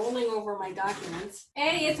 I am rolling over my documents.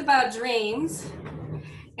 A, it's about dreams,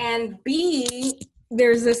 and B,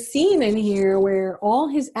 there's a scene in here where all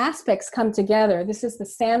his aspects come together. This is the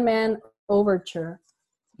Sandman Overture.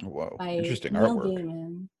 Whoa, by interesting Neil artwork.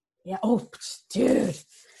 Gaiman. Yeah. Oh, dude,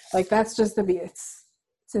 like that's just it's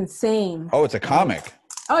insane. Oh, it's a comic.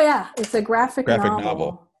 Oh yeah, it's a graphic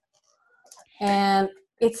novel, and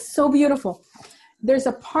it's so beautiful. There's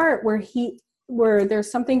a part where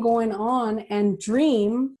there's something going on, and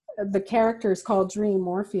Dream, the character is called Dream,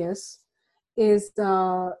 Morpheus, is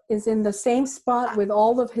in the same spot with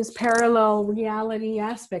all of his parallel reality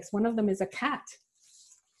aspects. One of them is a cat.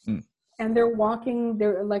 And they're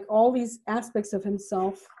like all these aspects of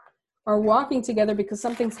himself are walking together because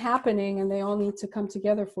something's happening and they all need to come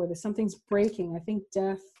together for this. Something's breaking. I think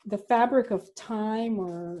death, the fabric of time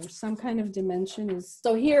or some kind of dimension is.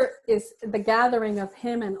 So here is the gathering of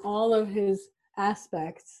him and all of his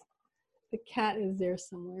aspects. The cat is there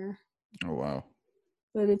somewhere. Oh, wow.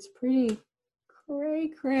 But it's pretty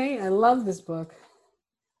cray. I love this book.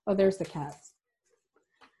 Oh, there's the cats.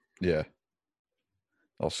 Yeah.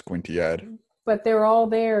 All squinty-eyed. But they're all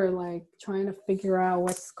there, like, trying to figure out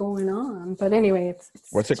what's going on. But anyway, it's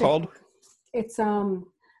what's it called? It's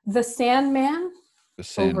The Sandman. The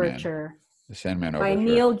Sandman Overture. The Sandman by Overture.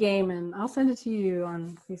 Neil Gaiman. I'll send it to you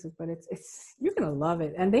on Facebook, but it's you're gonna love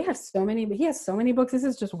it. And they have so many, but he has so many books. This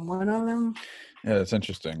is just one of them. Yeah, that's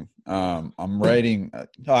interesting. I'm writing.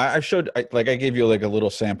 I gave you like a little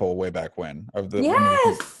sample way back when of the.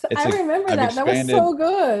 Yes, I remember that. That was so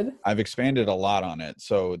good. I've expanded a lot on it.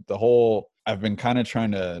 So I've been kind of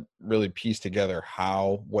trying to really piece together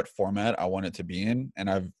what format I want it to be in, and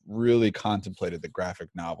I've really contemplated the graphic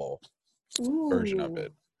novel version of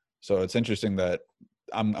it. So it's interesting that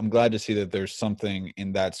I'm glad to see that there's something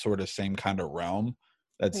in that sort of same kind of realm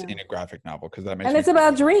that's in a graphic novel, because that makes and it's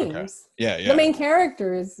about dreams. Okay. Yeah. The main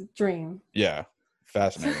character is Dream. Yeah,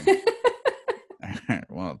 fascinating.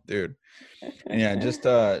 Well, dude, and yeah, just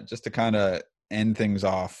to kind of end things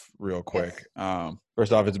off real quick. Yes.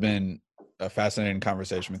 First off, it's been a fascinating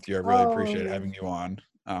conversation with you. I really appreciate having you on.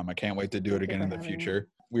 I can't wait to do it again in the future.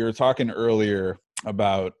 We were talking earlier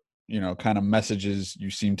about, kind of messages you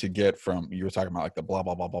seem to get from, you were talking about like the blah,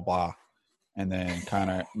 blah, blah, blah, blah, and then kind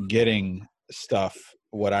of getting stuff,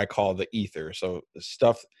 what I call the ether. So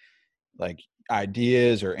stuff like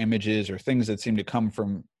ideas or images or things that seem to come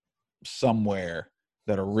from somewhere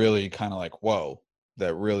that are really kind of like, whoa,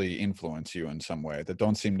 that really influence you in some way, that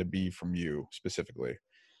don't seem to be from you specifically.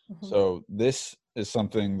 Mm-hmm. So this is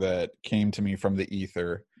something that came to me from the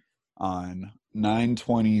ether on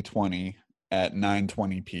 9/20/20 at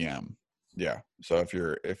 9:20 p.m. Yeah. So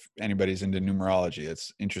if anybody's into numerology,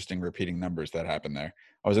 it's interesting repeating numbers that happen there.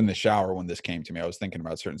 I was in the shower when this came to me. I was thinking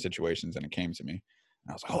about certain situations and it came to me. And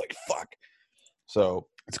I was like, holy fuck. So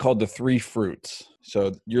it's called the 3 fruits.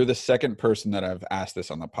 So you're the second person that I've asked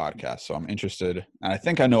this on the podcast. So I'm interested, and I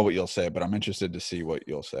think I know what you'll say, but I'm interested to see what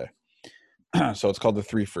you'll say. So it's called the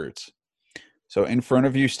 3 fruits. So in front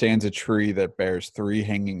of you stands a tree that bears 3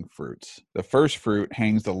 hanging fruits. The first fruit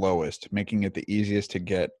hangs the lowest, making it the easiest to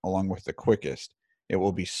get along with the quickest. It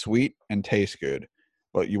will be sweet and taste good,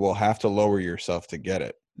 but you will have to lower yourself to get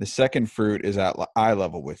it. The second fruit is at eye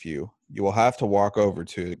level with you. You will have to walk over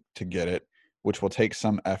to get it, which will take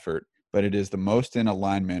some effort, but it is the most in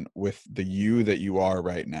alignment with the you that you are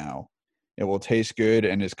right now. It will taste good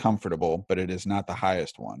and is comfortable, but it is not the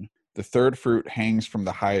highest one. The third fruit hangs from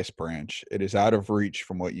the highest branch. It is out of reach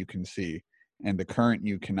from what you can see, and the current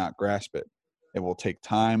you cannot grasp it. It will take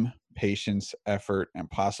time, patience, effort, and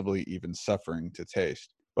possibly even suffering to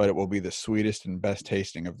taste, but it will be the sweetest and best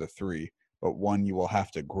tasting of the 3, but one you will have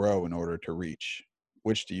to grow in order to reach.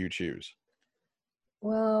 Which do you choose?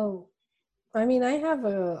 Well, I mean, I have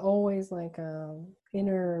always like a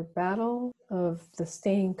inner battle of the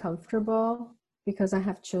staying comfortable because I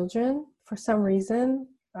have children. For some reason,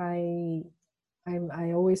 I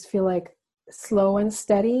always feel like slow and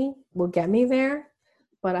steady will get me there,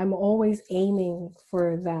 but I'm always aiming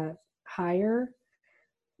for that higher.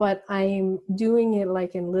 But I'm doing it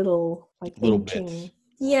like in little bits.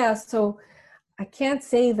 Yeah, so I can't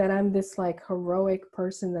say that I'm this like heroic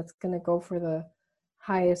person that's gonna go for the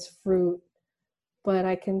highest fruit, but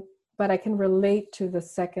I can relate to the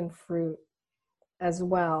second fruit as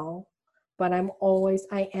well. But I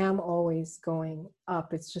am always going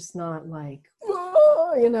up. It's just not like,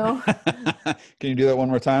 whoa, Can you do that one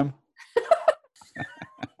more time?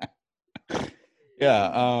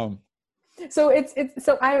 Yeah. So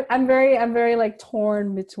I'm very like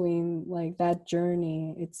torn between like that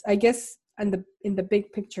journey. It's, I guess, in the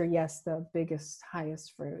big picture, yes, the biggest,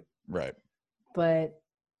 highest fruit. Right. But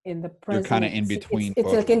in the You're kind of present, in between it's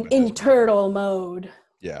both like of them an at this point. internal mode.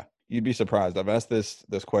 Yeah. You'd be surprised. I've asked this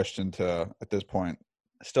question to, at this point,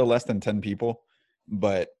 still less than 10 people,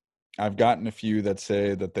 but I've gotten a few that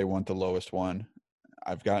say that they want the lowest one.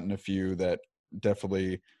 I've gotten a few that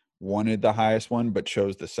definitely wanted the highest one but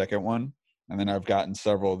chose the second one. And then I've gotten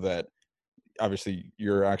several that, obviously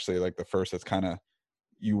you're actually like the first that's kind of,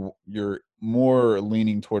 you're more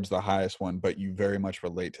leaning towards the highest one, but you very much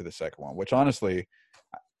relate to the second one, which honestly,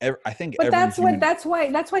 I think But every human. that's why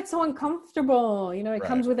it's so uncomfortable. You know, it Right.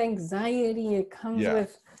 comes with anxiety. Yeah.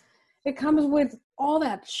 It comes with all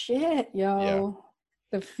that shit, Yeah. yo.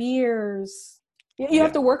 The fears. You have Yeah.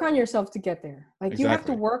 to work on yourself to get there. Like, you have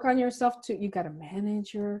to Exactly. work on yourself to, you got to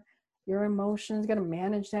manage your emotions. You got to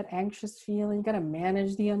manage that anxious feeling. You got to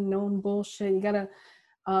manage the unknown bullshit. You got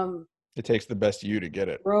to It takes the best of you to get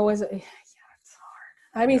it. grow as a, yeah, it's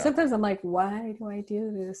hard. I mean, Yeah. sometimes I'm like, why do I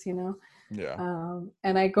do this? You know? Yeah.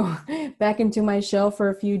 And I go back into my shell for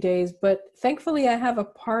a few days, but thankfully I have a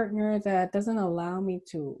partner that doesn't allow me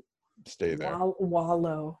to Stay there.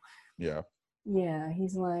 wallow. Yeah. Yeah,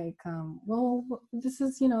 he's like, well, this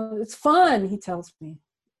is, you know, it's fun. He tells me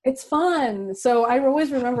it's fun. So I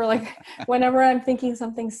always remember, like, whenever I'm thinking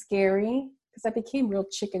something scary, because I became real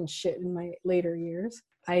chicken shit in my later years,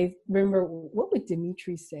 I remember, what would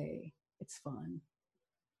Dimitri say? It's fun,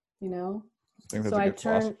 you know? I think that's So a good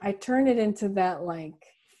philosophy. I turn it into that like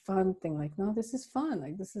fun thing. Like, no, this is fun.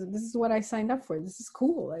 Like, this is what I signed up for. This is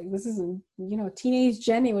cool. Like, this is, you know, teenage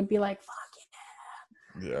Jenny would be like,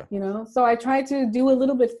 fuck Yeah. it, you know? So I try to do a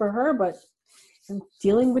little bit for her, but I'm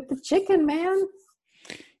dealing with the chicken, man.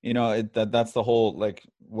 You know, that's the whole, like,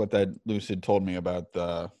 what that Lucid told me about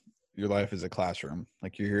your life is a classroom.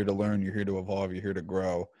 Like, you're here to learn, you're here to evolve, you're here to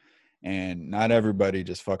grow. And not everybody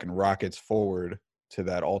just fucking rockets forward to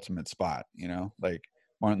that ultimate spot, you know? Like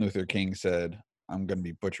Martin Luther King said, I'm going to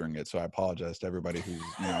be butchering it, so I apologize to everybody who's,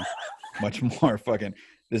 you know, much more fucking,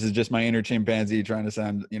 this is just my inner chimpanzee trying to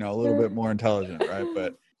sound, you know, a little bit more intelligent, right?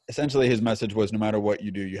 But essentially his message was, no matter what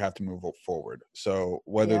you do, you have to move forward. So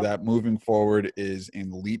whether Yep. that moving forward is in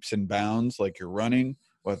leaps and bounds, like you're running,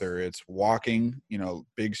 whether it's walking, you know,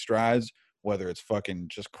 big strides, whether it's fucking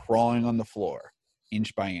just crawling on the floor,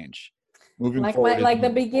 inch by inch, moving forward is Like the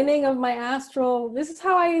moving forward. beginning of my astral, this is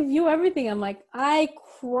how I view everything. I'm like, I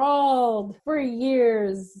crawled for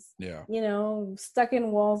years, Yeah. you know, stuck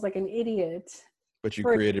in walls like an idiot But you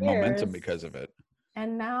for created years. momentum because of it.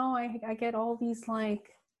 And now I get all these like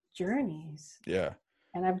journeys. Yeah.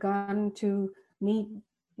 And I've gotten to meet,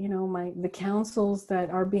 you know, the councils that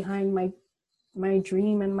are behind my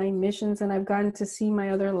dream and my missions, and I've gotten to see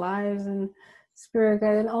my other lives and spirit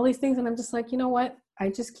guide and all these things, and I'm just like, you know what, I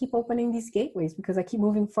just keep opening these gateways because I keep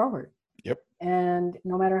moving forward. Yep. And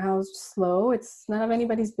no matter how slow, it's none of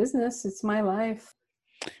anybody's business. It's my life.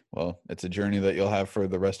 Well, it's a journey that you'll have for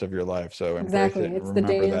the rest of your life. So embrace Exactly. it and It's the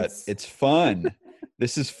remember that dance. it's fun.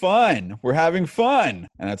 This is fun. We're having fun.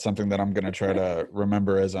 And that's something that I'm going to try to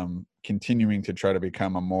remember as I'm continuing to try to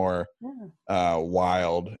become a more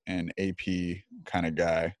wild and AP kind of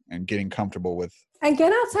guy and getting comfortable with And get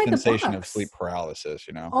the outside the sensation of box. sleep paralysis,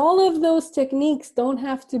 you know? All of those techniques don't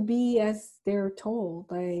have to be as they're told.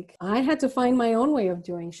 Like, I had to find my own way of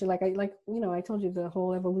doing shit. Like, you know, I told you the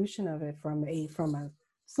whole evolution of it from a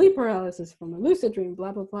sleep paralysis, from a lucid dream,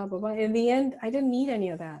 blah blah blah blah blah. In the end, I didn't need any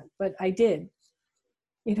of that, but I did,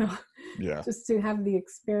 you know, Yeah. just to have the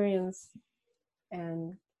experience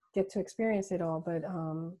and get to experience it all. But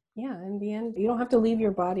yeah, in the end, you don't have to leave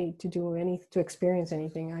your body to experience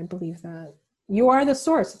anything. I believe that you are the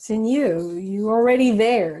source. It's in you. You're already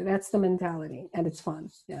there. That's the mentality, and it's fun.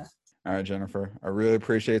 Yeah. All right, Jenniffer. I really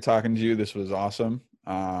appreciate talking to you. This was awesome.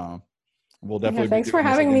 We'll definitely be Thanks for doing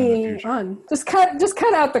this having again in the me future. on. Just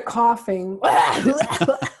cut out the coughing. All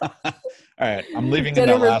right, I'm leaving in that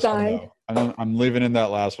Jennifer's last one dying. though. I'm leaving in that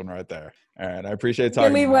last one right there. All right, I appreciate You can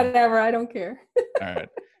talking to leave you, man. whatever. I don't care. All right,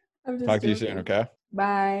 I'm talk just to you soon. joking. Okay.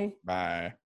 Bye. Bye.